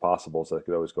on it as possible, so they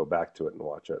could always go back to it and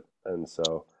watch it. And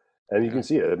you Yeah. can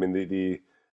see it. I mean, the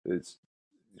its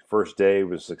first day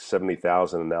was like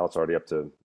 70,000, and now it's already up to a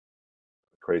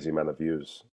crazy amount of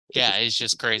views. It Yeah, just it's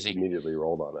just crazy. immediately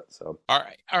rolled on it. So All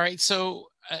right. All right. So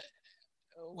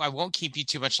I won't keep you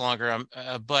too much longer,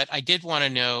 but I did want to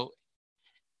know,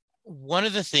 one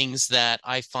of the things that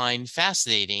I find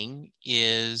fascinating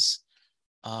is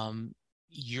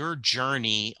your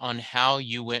journey on how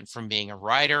you went from being a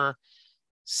writer,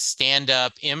 stand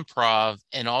up, improv,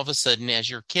 and all of a sudden, as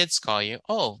your kids call you,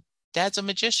 oh, dad's a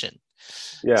magician.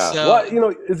 yeah, So,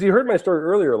 well, as you heard my story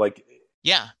earlier, like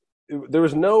yeah, there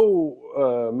was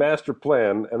no master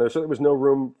plan, and there certainly was no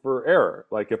room for error.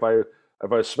 Like if I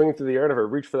was swinging through the air and if I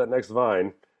reached for that next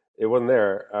vine, it wasn't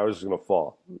there. I was just going to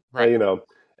fall. Right.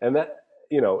 And that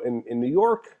in New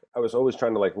York, I was always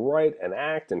trying to like write and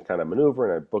act and kind of maneuver,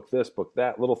 and I book this, book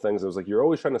that, little things. It was like you're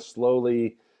always trying to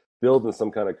slowly build in some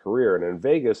kind of career. And in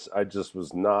Vegas, I just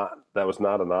was not. That was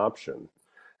not an option,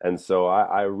 and so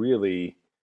I really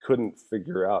couldn't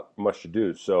figure out much to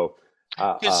do. So.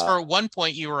 Because for one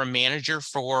point you were a manager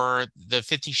for the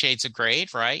 50 Shades of Grey,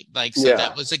 right? Like, so Yeah,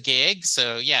 that was a gig.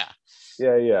 So yeah.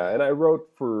 yeah. And I wrote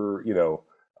for,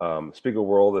 Spiegel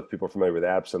World, if people are familiar with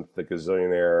Absinthe, the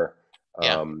Gazillionaire.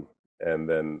 Yeah. And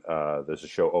then there's a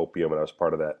show, Opium, and I was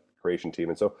part of that creation team.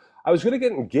 And so I was good at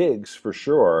getting gigs for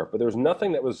sure, but there was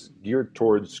nothing that was geared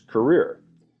towards career.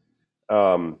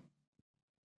 Um,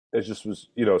 it just was,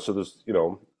 so there's,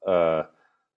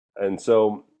 and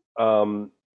so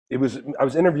I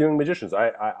was interviewing magicians.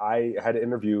 I had to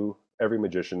interview every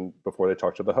magician before they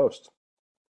talked to the host.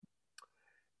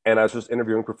 And I was just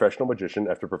interviewing professional magician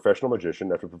after professional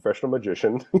magician after professional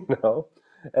magician,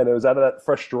 and it was out of that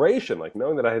frustration, like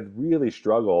knowing that I had really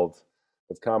struggled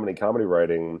with comedy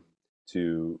writing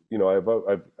to,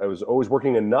 I was always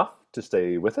working enough to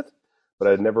stay with it, but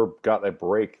I'd never got that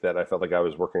break that I felt like I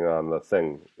was working on the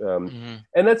thing.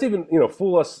 And that's even,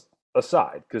 Fool Us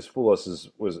aside, because Fool Us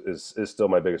is still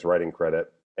my biggest writing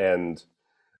credit. And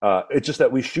it's just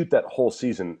that we shoot that whole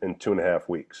season in 2.5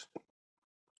 weeks.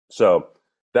 So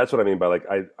that's what I mean by like,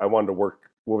 I wanted to work.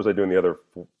 What was I doing the other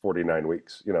 49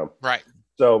 weeks, Right.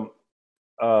 So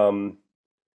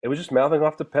it was just mouthing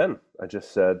off to Penn. I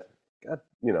just said, God,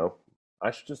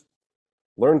 I should just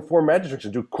learn 4 magic tricks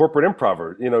and do corporate improv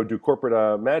or, do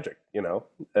corporate magic,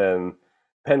 And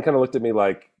Penn kind of looked at me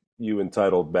like, you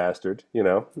entitled bastard,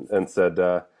 and said,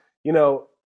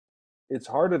 it's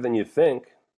harder than you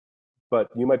think, but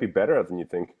you might be better at it than you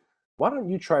think. Why don't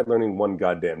you try learning one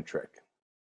goddamn trick?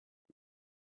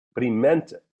 But he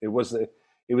meant it. It was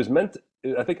meant.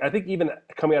 I think even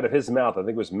coming out of his mouth, I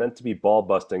think it was meant to be ball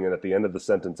busting. And at the end of the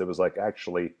sentence, it was like,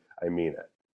 actually, I mean it.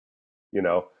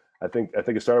 I think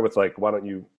it started with like, why don't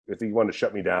you? I think he wanted to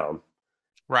shut me down,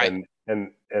 Right.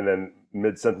 And then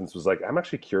mid sentence was like, I'm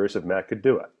actually curious if Matt could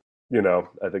do it.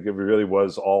 I think it really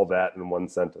was all that in one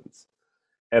sentence,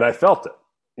 and I felt it.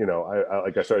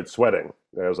 I started sweating.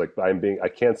 I was like, I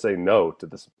can't say no to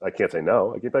this. I can't say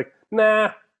no. I keep like,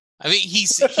 nah. I mean,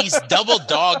 he's double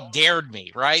dog dared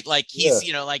me, right? Like he's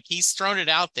he's thrown it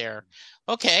out there.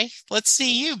 Okay, let's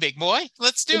see you, big boy.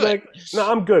 Let's do it. Like, no,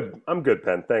 I'm good. I'm good,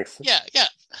 Penn. Thanks. Yeah.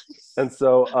 And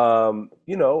so,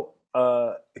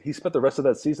 he spent the rest of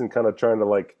that season kind of trying to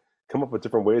like come up with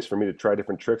different ways for me to try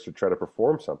different tricks or try to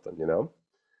perform something,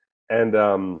 And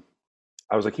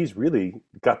I was like, he's really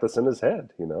got this in his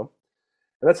head, And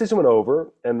that season went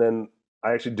over, and then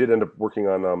I actually did end up working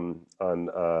on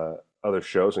other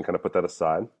shows and kind of put that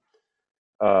aside.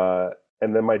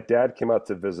 And then my dad came out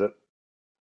to visit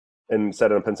and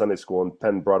sat in a Penn Sunday school, and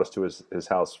Penn brought us to his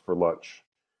house for lunch.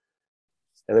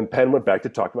 And then Penn went back to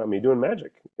talk about me doing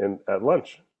magic at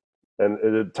lunch. And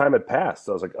the time had passed.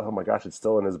 So I was like, oh my gosh, it's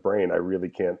still in his brain. I really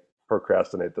can't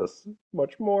procrastinate this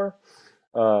much more.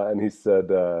 And he said,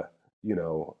 you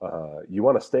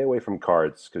want to stay away from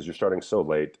cards because you're starting so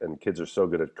late and kids are so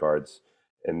good at cards.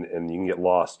 And you can get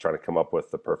lost trying to come up with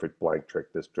the perfect blank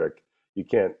trick, this trick.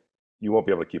 You won't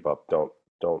be able to keep up.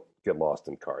 Don't get lost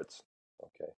in cards.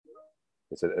 Okay.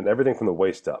 He said, and everything from the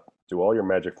waist up. Do all your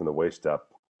magic from the waist up.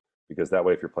 Because that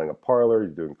way, if you're playing a parlor,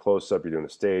 you're doing close-up, you're doing a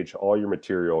stage, all your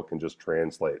material can just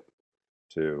translate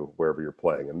to wherever you're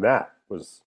playing. And that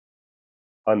was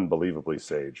unbelievably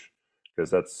sage,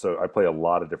 because I play a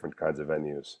lot of different kinds of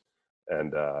venues,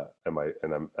 and I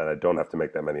don't have to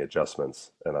make that many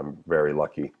adjustments, and I'm very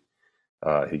lucky.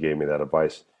 He gave me that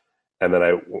advice, and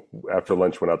then after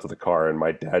lunch went out to the car, and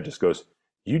my dad just goes,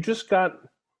 "You just got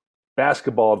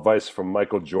basketball advice from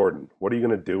Michael Jordan. What are you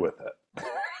going to do with it?"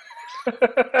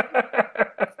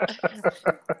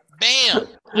 Bam!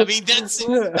 I mean,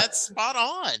 that's spot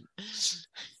on.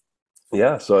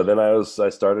 Yeah. So then I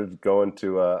started going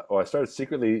to. I started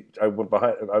secretly. I went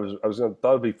behind. Thought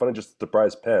it'd be funny just to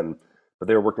surprise Penn, but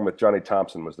they were working with Johnny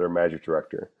Thompson, was their magic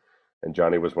director, and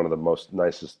Johnny was one of the most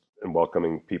nicest and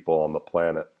welcoming people on the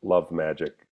planet. Loved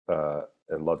magic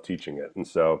and loved teaching it, and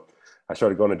so I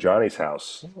started going to Johnny's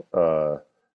house.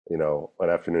 An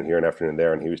afternoon here, an afternoon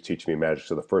there, and he was teaching me magic.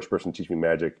 So the first person to teach me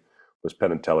magic was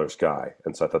Penn and Teller's guy,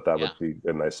 and so I thought that would be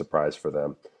a nice surprise for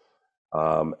them.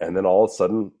 And then all of a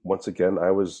sudden, once again, I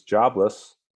was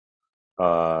jobless,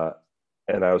 and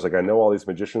I was like, I know all these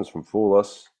magicians from Fool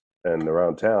Us and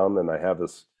around town, and I have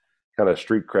this kind of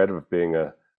street cred of being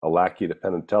a a lackey to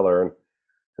Penn and Teller,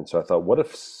 and so I thought, what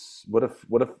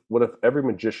if every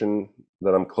magician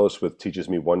that I'm close with teaches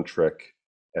me one trick,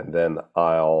 and then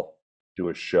I'll do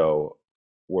a show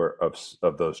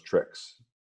of those tricks.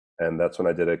 And that's when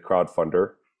I did a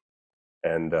crowdfunder,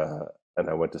 and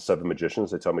I went to 7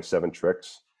 magicians. They taught me 7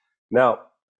 tricks. Now,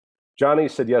 Johnny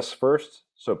said yes first,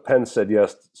 so Penn said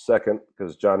yes second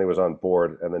because Johnny was on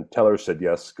board, and then Teller said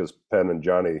yes because Penn and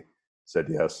Johnny said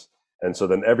yes, and so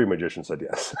then every magician said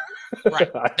yes.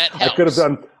 Right, that I could helps.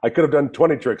 I could have done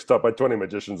 20 tricks taught by 20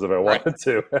 magicians if I Right. wanted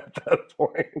to at that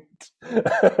point,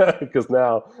 because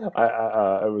now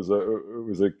it was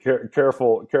a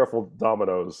careful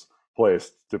dominoes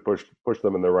placed to push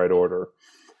them in the right order,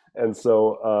 and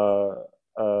so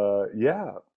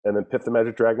yeah, and then Piff the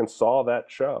Magic Dragon saw that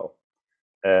show,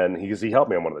 and he helped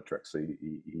me on one of the tricks. So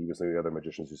he was one of the other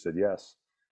magicians who said yes,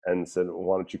 and said,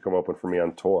 "Why don't you come open for me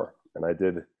on tour?" And I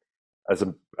did. As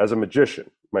a magician,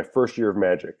 my first year of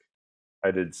magic, I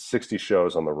did 60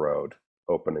 shows on the road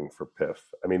opening for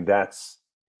Piff. I mean, that's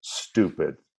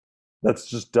stupid. That's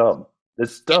just dumb.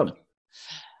 It's dumb.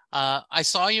 I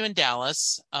saw you in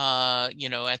Dallas, at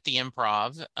the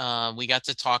Improv. We got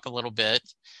to talk a little bit.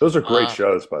 Those are great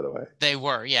shows, by the way. They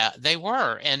were, yeah, they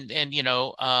were. And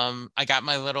I got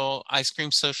my little ice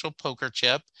cream social poker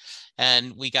chip,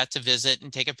 and we got to visit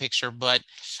and take a picture. But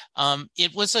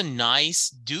it was a nice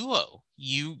duo.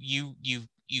 You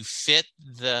fit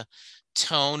the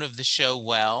tone of the show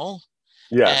well.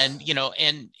 Yes. And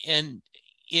and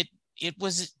it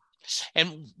was,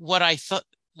 and what I thought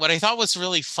was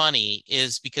really funny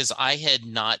is because I had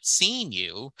not seen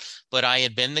you, but I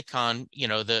had been the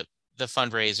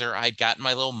fundraiser. I'd gotten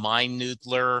my little Mind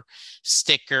Noodler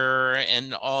sticker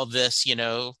and all this,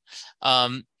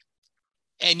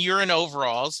 and you're in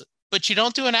overalls, but you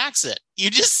don't do an accent. You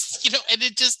just, and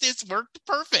it's worked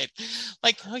perfect.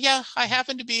 Like, oh yeah, I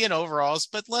happen to be in overalls,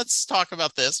 but let's talk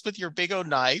about this with your big old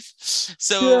knife.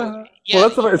 So yeah. Well,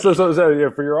 that's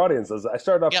for your audiences. I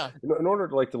started off, Yeah. in order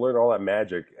to learn all that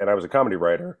magic, and I was a comedy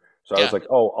writer, so I was like,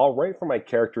 oh, I'll write for my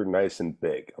character nice and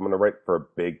big. I'm going to write for a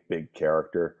big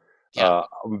character. Yeah.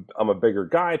 I'm a bigger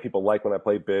guy. People like when I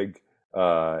play big,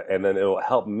 and then it'll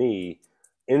help me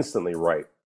instantly write.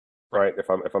 Right, if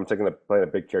I'm playing a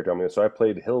big character, so I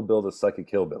played Hillbill the Psychic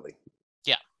Hillbilly.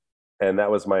 Yeah, and that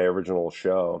was my original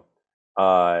show.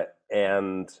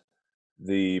 And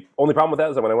the only problem with that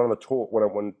is that when I went on the tour, when I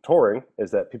went touring,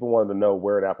 is that people wanted to know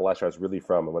where in Appalachia I was really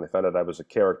from, and when they found out I was a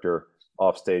character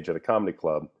off stage at a comedy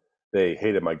club, they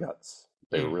hated my guts.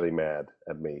 They were really mad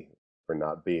at me for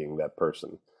not being that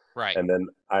person. Right. And then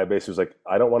I basically was like,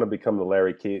 I don't want to become the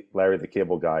Larry the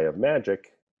Cable Guy of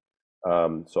magic,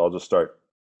 so I'll just start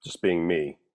just being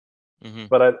me. Mm-hmm.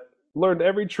 But I learned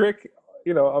every trick.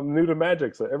 I'm new to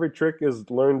magic, so every trick is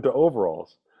learned to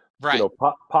overalls. Right.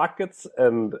 Pockets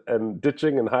and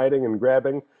ditching and hiding and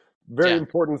grabbing, very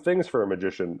important things for a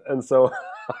magician. And so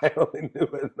I only knew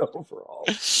it in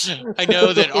overalls. I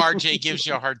know that RJ gives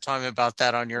you a hard time about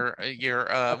that on your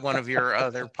one of your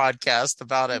other podcasts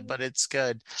about it, but it's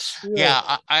good.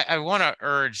 Yeah, I want to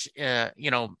urge,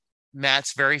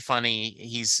 Matt's very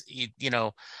funny.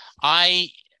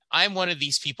 I'm one of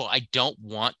these people. I don't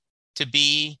want to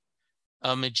be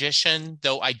a magician,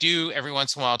 though I do every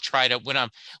once in a while try to, when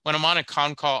I'm on a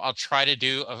con call, I'll try to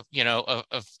do a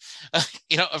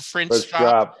French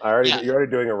drop. You're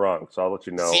already doing it wrong, so I'll let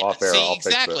you know off air. I'll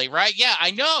exactly fix it. Right. Yeah,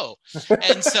 I know.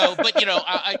 And so, but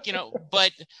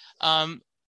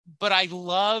but I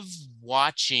love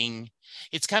watching.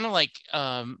 It's kind of like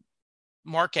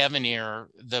Mark Evanier,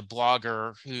 the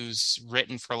blogger who's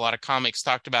written for a lot of comics,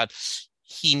 talked about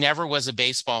he never was a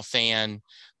baseball fan,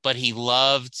 but he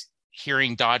loved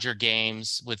hearing Dodger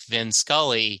games with Vin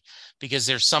Scully because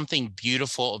there's something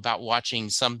beautiful about watching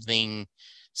someone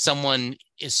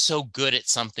is so good at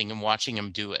something and watching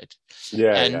him do it.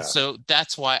 So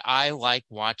that's why I like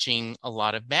watching a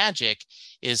lot of magic,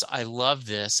 is I love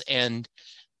this. And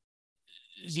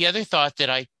the other thought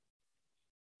that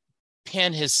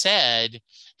Penn has said,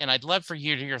 and I'd love for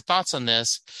you to hear your thoughts on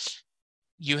this,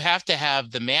 you have to have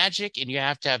the magic and you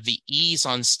have to have the ease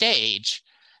on stage.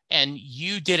 And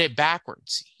you did it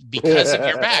backwards because of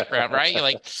your background, right? You're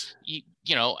like,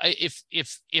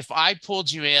 if I pulled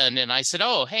you in and I said,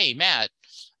 oh, hey, Matt,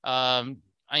 I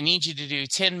need you to do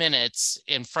 10 minutes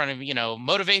in front of,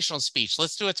 motivational speech.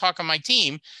 Let's do a talk on my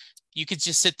team. You could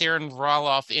just sit there and roll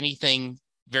off anything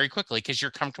very quickly because you're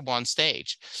comfortable on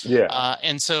stage. Yeah.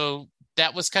 And so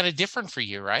that was kind of different for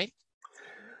you, right?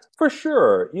 For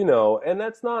sure. And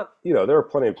that's not, there are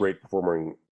plenty of great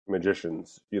performing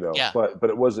magicians, but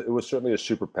it was certainly a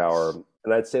superpower.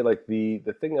 And I'd say like the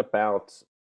thing about,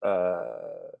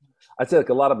 I I'd say like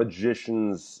a lot of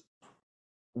magicians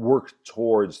work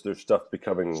towards their stuff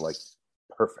becoming like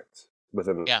perfect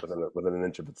Yeah. within an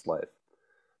inch of its life.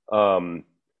 Um,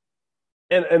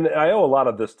 and I owe a lot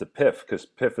of this to Piff because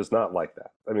Piff is not like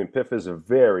that. I mean, Piff is a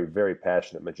very, very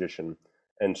passionate magician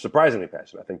and surprisingly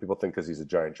passionate. I think people think because he's a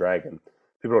giant dragon.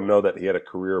 People don't know that he had a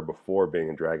career before being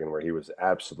a dragon where he was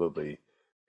absolutely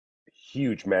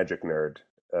huge magic nerd,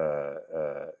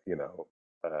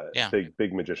 Yeah.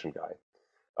 big magician guy.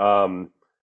 Um,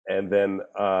 and then,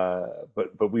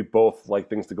 but we both like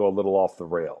things to go a little off the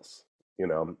rails,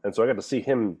 and so I got to see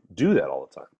him do that all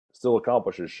the time, still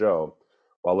accomplish his show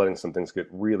while letting some things get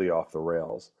really off the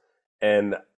rails.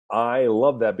 And I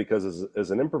love that because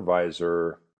as an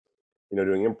improviser,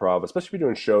 doing improv, especially if you're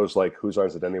doing shows like Whose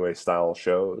Lines It Anyway style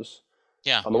shows,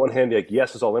 Yeah. on the one hand, like,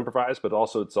 yes, it's all improvised, but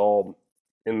also it's all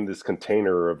in this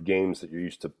container of games that you're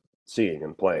used to seeing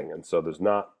and playing. And so there's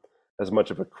not as much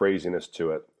of a craziness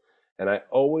to it. And I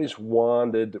always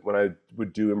wanted, when I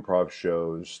would do improv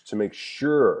shows, to make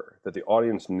sure that the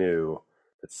audience knew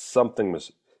that something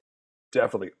was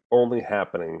definitely only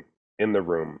happening in the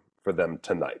room for them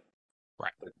tonight.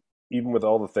 Right. Like, even with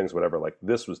all the things, whatever, like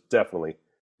this was definitely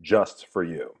just for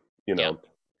you, Yeah.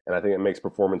 And I think it makes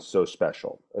performance so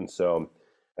special. And so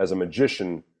as a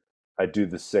magician, I do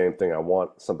the same thing. I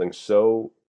want something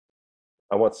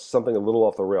a little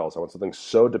off the rails. I want something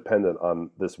so dependent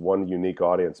on this one unique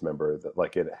audience member that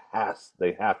like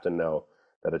they have to know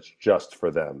that it's just for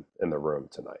them in the room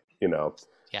tonight.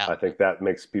 Yeah. I think that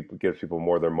gives people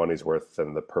more their money's worth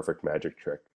than the perfect magic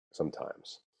trick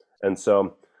sometimes. And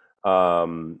so,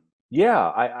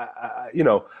 yeah,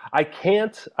 I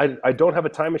can't, I don't have a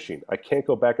time machine. I can't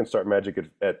go back and start magic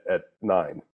at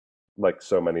 9, like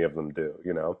so many of them do,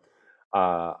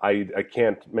 I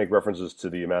can't make references to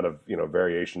the amount of,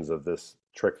 variations of this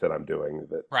trick that I'm doing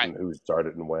Right. and who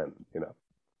started and when,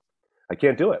 I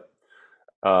can't do it.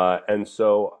 And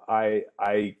so I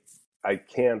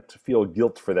can't feel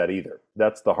guilt for that either.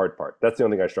 That's the hard part. That's the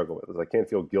only thing I struggle with is I can't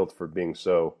feel guilt for being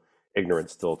so ignorant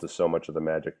still to so much of the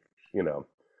magic,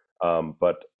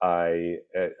 but I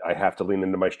have to lean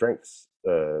into my strengths,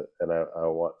 and I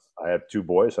have 2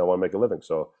 boys, so I want to make a living,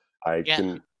 so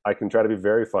Yeah. I can try to be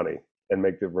very funny and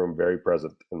make the room very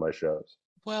present in my shows.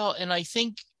 Well, and I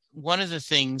think one of the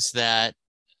things that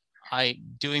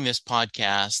doing this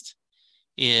podcast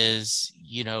is,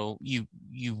 you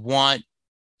want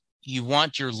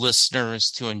your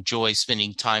listeners to enjoy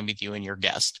spending time with you and your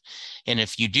guest. And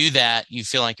if you do that, you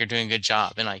feel like you're doing a good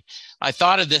job. And I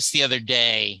thought of this the other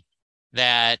day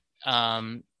that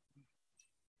I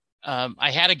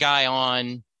had a guy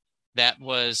on that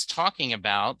was talking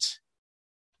about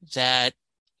that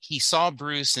he saw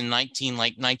Bruce in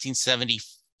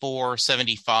 1974,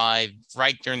 75,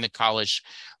 right during the college,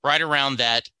 right around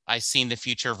that I Seen the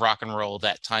Future of Rock and Roll,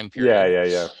 that time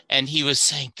period. Yeah. And he was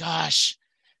saying, gosh,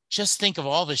 just think of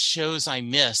all the shows I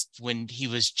missed when he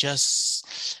was just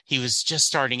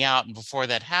starting out and before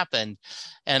that happened.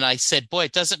 And I said, boy,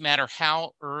 it doesn't matter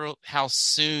how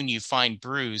soon you find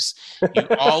Bruce, you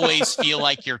always feel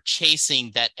like you're chasing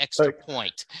that extra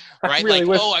point, right?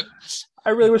 I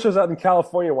really wish I was out in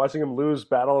California watching him lose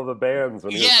Battle of the Bands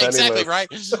when he was penniless. Exactly, right?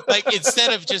 Like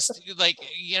instead of just like,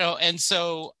 and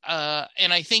so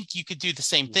and I think you could do the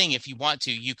same thing if you want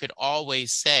to. You could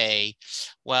always say,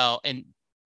 well, and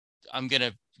I'm going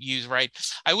to use, right,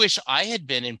 I wish I had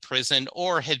been in prison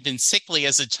or had been sickly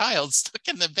as a child, stuck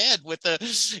in the bed with a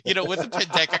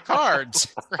deck of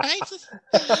cards, right?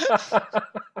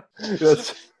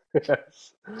 Yes.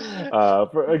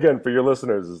 For your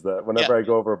listeners, is that whenever I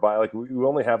go over we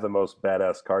only have the most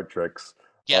badass card tricks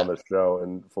on the show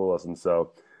and fool us, and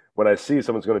so when I see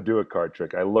someone's going to do a card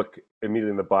trick, I look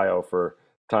immediately in the bio for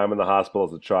time in the hospital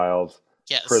as a child,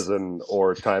 prison,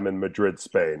 or time in Madrid,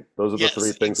 Spain. Those are the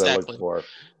 3 things I look for.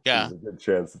 Yeah, there's a good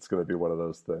chance it's going to be one of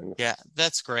those things. Yeah,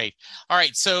 that's great. All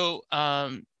right, so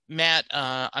Matt,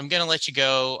 I'm going to let you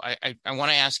go. I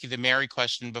want to ask you the Mary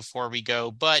question before we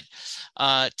go, but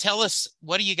tell us,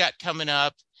 what do you got coming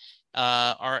up?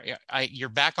 You're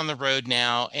back on the road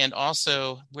now, and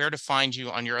also where to find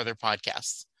you on your other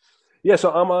podcasts. Yeah,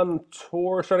 so I'm on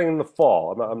tour starting in the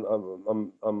fall.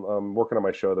 I'm working on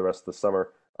my show the rest of the summer,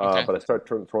 but I start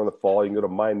touring in the fall. You can go to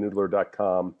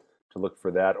mynoodler.com to look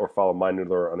for that, or follow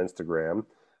mynoodler on Instagram.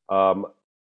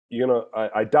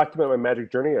 I document my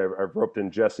magic journey. I've roped in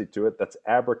Jesse to it. That's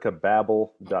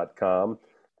abracababble.com.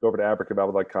 Go over to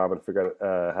abracababble.com and figure out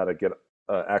how to get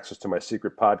access to my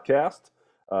secret podcast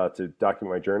to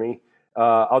document my journey.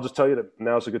 I'll just tell you that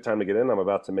now's a good time to get in. I'm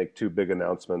about to make 2 big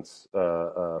announcements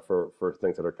for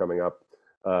things that are coming up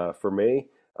for me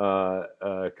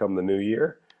come the new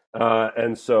year.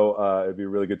 And so it'd be a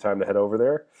really good time to head over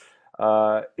there.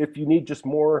 If you need just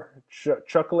more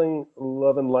chuckling,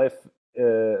 loving life,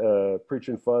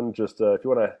 preaching fun, just if you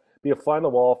want to be a fly on the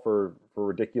wall for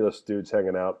ridiculous dudes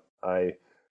hanging out, I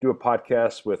do a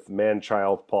podcast with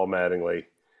man-child Paul Mattingly,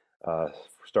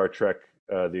 Star Trek,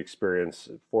 The Experience,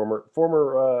 former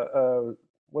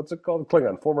what's it called?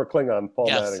 Klingon, former Klingon Paul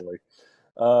Yes.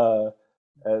 Mattingly.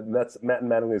 And that's Matt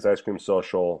and Mattingly's Ice Cream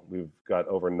Social. We've got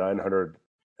over 900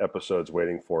 episodes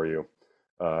waiting for you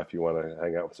if you want to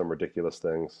hang out with some ridiculous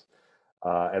things.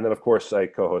 And then, of course, I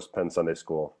co-host Penn Sunday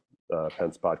School,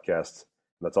 Penn's podcast.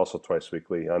 And that's also twice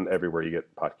weekly on everywhere you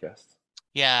get podcasts.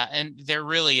 Yeah, and there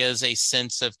really is a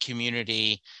sense of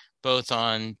community both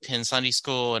on Penn Sunday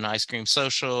School and Ice Cream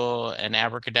Social and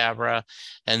Abracadabra.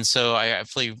 And so I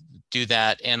actually do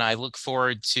that. And I look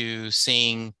forward to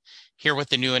hear what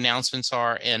the new announcements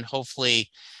are. And hopefully,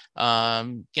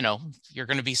 you're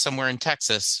going to be somewhere in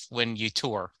Texas when you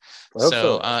tour. I hope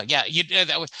So, so. yeah,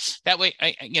 that way,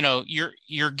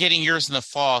 you're getting yours in the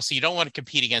fall, so you don't want to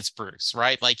compete against Bruce,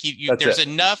 right? Like That's there's it.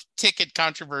 enough ticket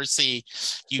controversy.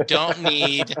 You don't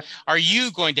need. Are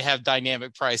you going to have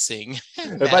dynamic pricing,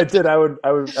 If I Matt? did, I would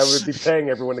be paying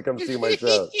everyone to come see my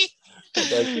shows.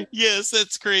 Okay. Yes,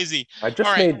 that's crazy. I All just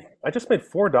right. made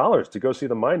 $4 to go see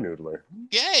the Mind Noodler.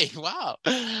 Yay. Wow.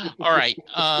 All right.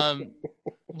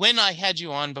 When I had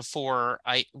you on before,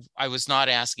 I was not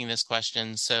asking this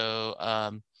question,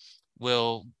 so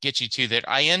we'll get you to that.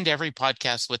 I end every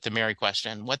podcast with the Mary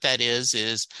question. What that is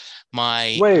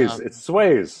my Sways. It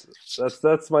sways.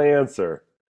 That's my answer.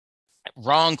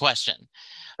 wrong question.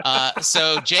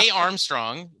 So Jay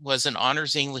Armstrong was an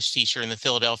honors English teacher in the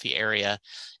Philadelphia area,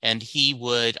 and he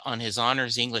would, on his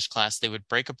honors English class, they would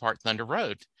break apart Thunder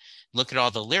Road, look at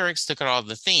all the lyrics, look at all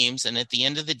the themes, and at the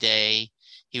end of the day,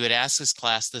 he would ask his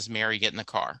class, does Mary get in the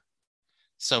car?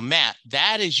 So Matt,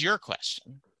 that is your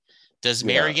question. Does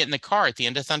Mary Yeah. get in the car at the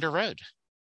end of Thunder Road?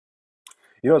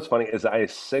 You know what's funny is I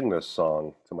sing this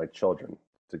song to my children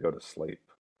to go to sleep.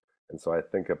 And so I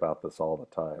think about this all the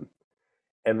time.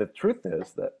 And the truth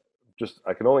is that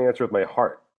I can only answer with my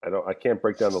heart. I can't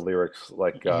break down the lyrics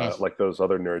like like those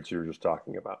other nerds you were just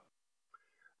talking about.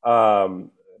 I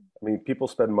mean, people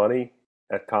spend money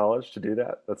at college to do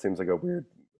that. That seems like a weird.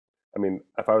 I mean,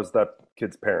 if I was that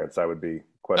kid's parents, I would be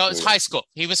No, it's questioning high it. school.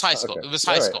 He was high school. Okay, It was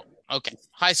all high right. school. Okay.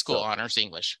 High school So honors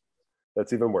English.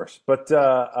 that's even worse. But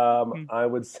I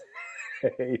would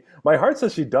say my heart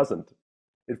says she doesn't.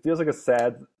 It feels like a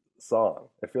sad song.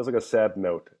 It feels like a sad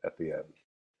note at the end.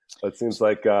 It seems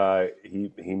like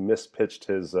he mispitched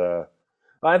his.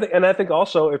 I think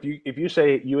also if you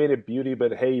say you ain't a beauty,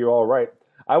 but hey, you're all right,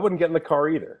 I wouldn't get in the car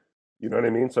either. You know what I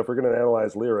mean? So if we're going to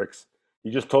analyze lyrics,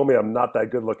 you just told me I'm not that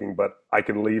good looking, but I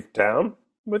can leave town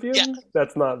with Yeah. you.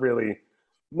 That's not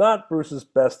Bruce's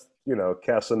best,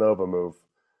 Casanova move.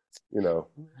 You know,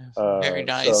 Very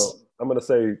nice. so I'm going to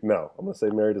say no. I'm going to say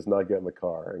Mary does not get in the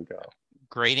car and go.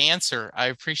 Great answer. I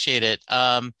appreciate it.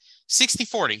 60-40,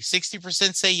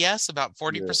 60% say yes, about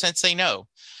 40% say no.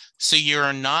 So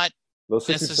you're not Those 60%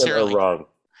 are necessarily. wrong.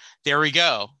 There we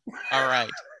go. All right.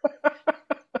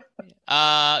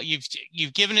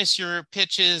 You've given us your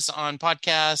pitches on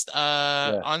podcast,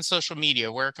 Yeah. on social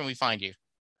media. Where can we find you?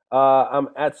 I'm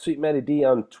at Sweet Matty D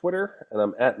on Twitter, and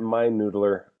I'm at My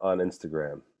Noodler on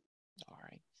Instagram. All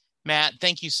right. Matt,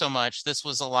 thank you so much. This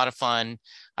was a lot of fun.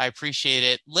 I appreciate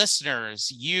it. Listeners,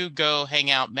 you go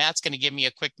hang out. Matt's going to give me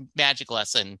a quick magic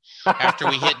lesson after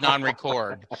we hit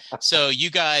non-record. So you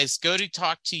guys go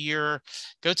talk to your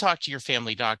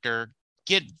family doctor,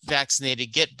 get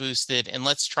vaccinated, get boosted, and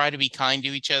let's try to be kind to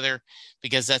each other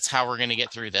because that's how we're going to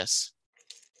get through this.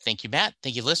 Thank you, Matt.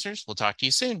 Thank you, listeners. We'll talk to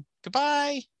you soon.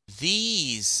 Goodbye.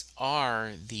 These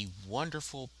are the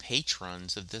wonderful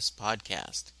patrons of this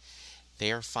podcast.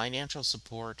 Their financial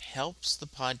support helps the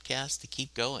podcast to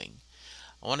keep going.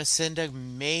 I want to send a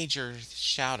major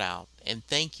shout out and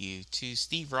thank you to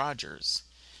Steve Rogers,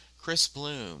 Chris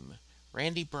Bloom,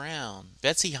 Randy Brown,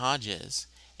 Betsy Hodges,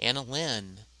 Anna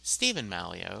Lynn, Stephen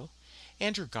Malio,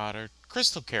 Andrew Goddard,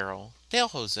 Crystal Carroll, Dale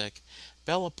Hosick,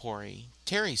 Bella Pori,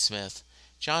 Terry Smith,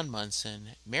 John Munson,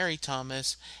 Mary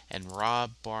Thomas, and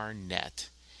Rob Barnett.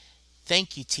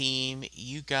 Thank you, team.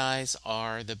 You guys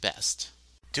are the best.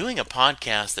 Doing a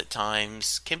podcast at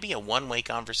times can be a one-way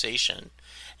conversation,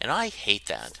 and I hate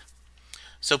that.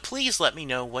 So please let me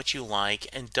know what you like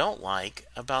and don't like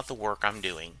about the work I'm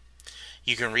doing.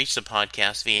 You can reach the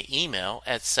podcast via email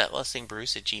at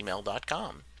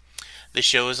setlistingbruce@gmail.com. The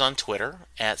show is on Twitter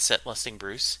at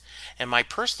SetListingBruce, and my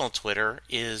personal Twitter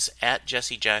is at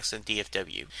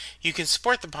JesseJacksonDFW. You can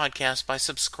support the podcast by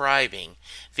subscribing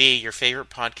via your favorite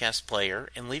podcast player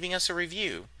and leaving us a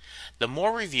review. The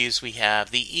more reviews we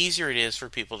have, the easier it is for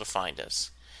people to find us.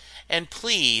 And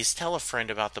please tell a friend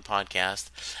about the podcast,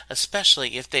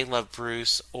 especially if they love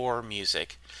Bruce or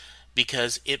music,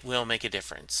 because it will make a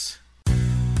difference.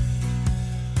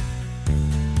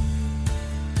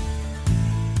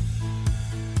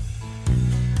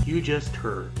 You just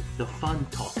heard the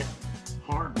fun-talking,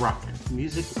 hard-rocking,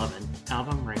 music-loving,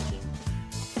 album-ranking,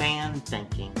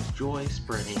 fan-thinking,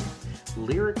 joy-spreading,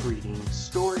 lyric-reading,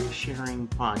 story-sharing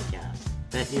podcast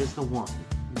that is the one,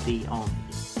 the only,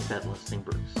 Set Listing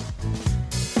Bruce.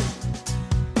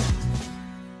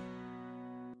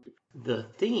 The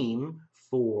theme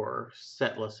for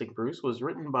Set Listing Bruce was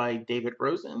written by David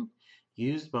Rosen,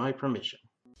 used by permission.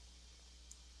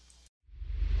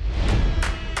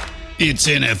 It's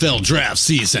NFL draft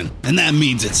season, and that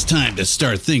means it's time to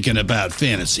start thinking about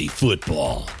fantasy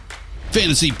football.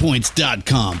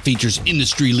 FantasyPoints.com features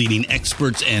industry-leading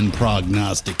experts and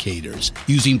prognosticators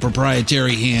using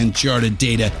proprietary hand-charted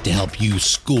data to help you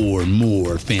score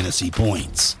more fantasy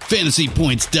points.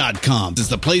 FantasyPoints.com is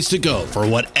the place to go for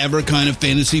whatever kind of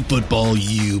fantasy football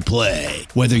you play.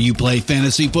 Whether you play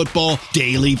fantasy football,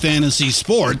 daily fantasy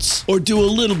sports, or do a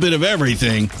little bit of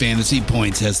everything, Fantasy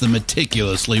Points has the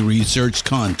meticulously researched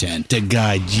content to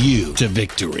guide you to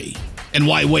victory. And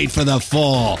why wait for the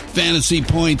fall? Fantasy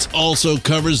Points also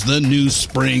covers the new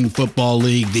spring football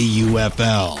league, the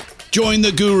UFL. Join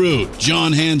the guru,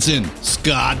 John Hansen,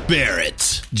 Scott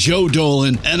Barrett, Joe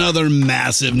Dolan, and other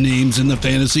massive names in the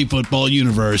fantasy football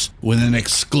universe with an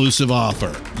exclusive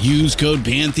offer. Use code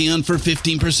Pantheon for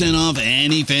 15% off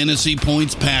any Fantasy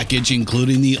Points package,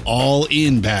 including the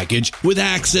all-in package, with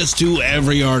access to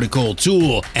every article,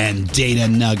 tool, and data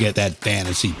nugget that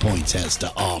Fantasy Points has to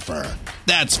offer.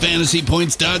 That's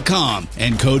FantasyPoints.com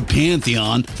and code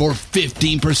Pantheon for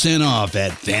 15% off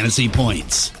at Fantasy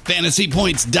Points.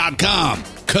 FantasyPoints.com,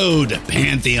 code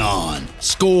Pantheon.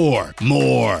 Score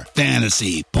more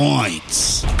fantasy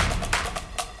points.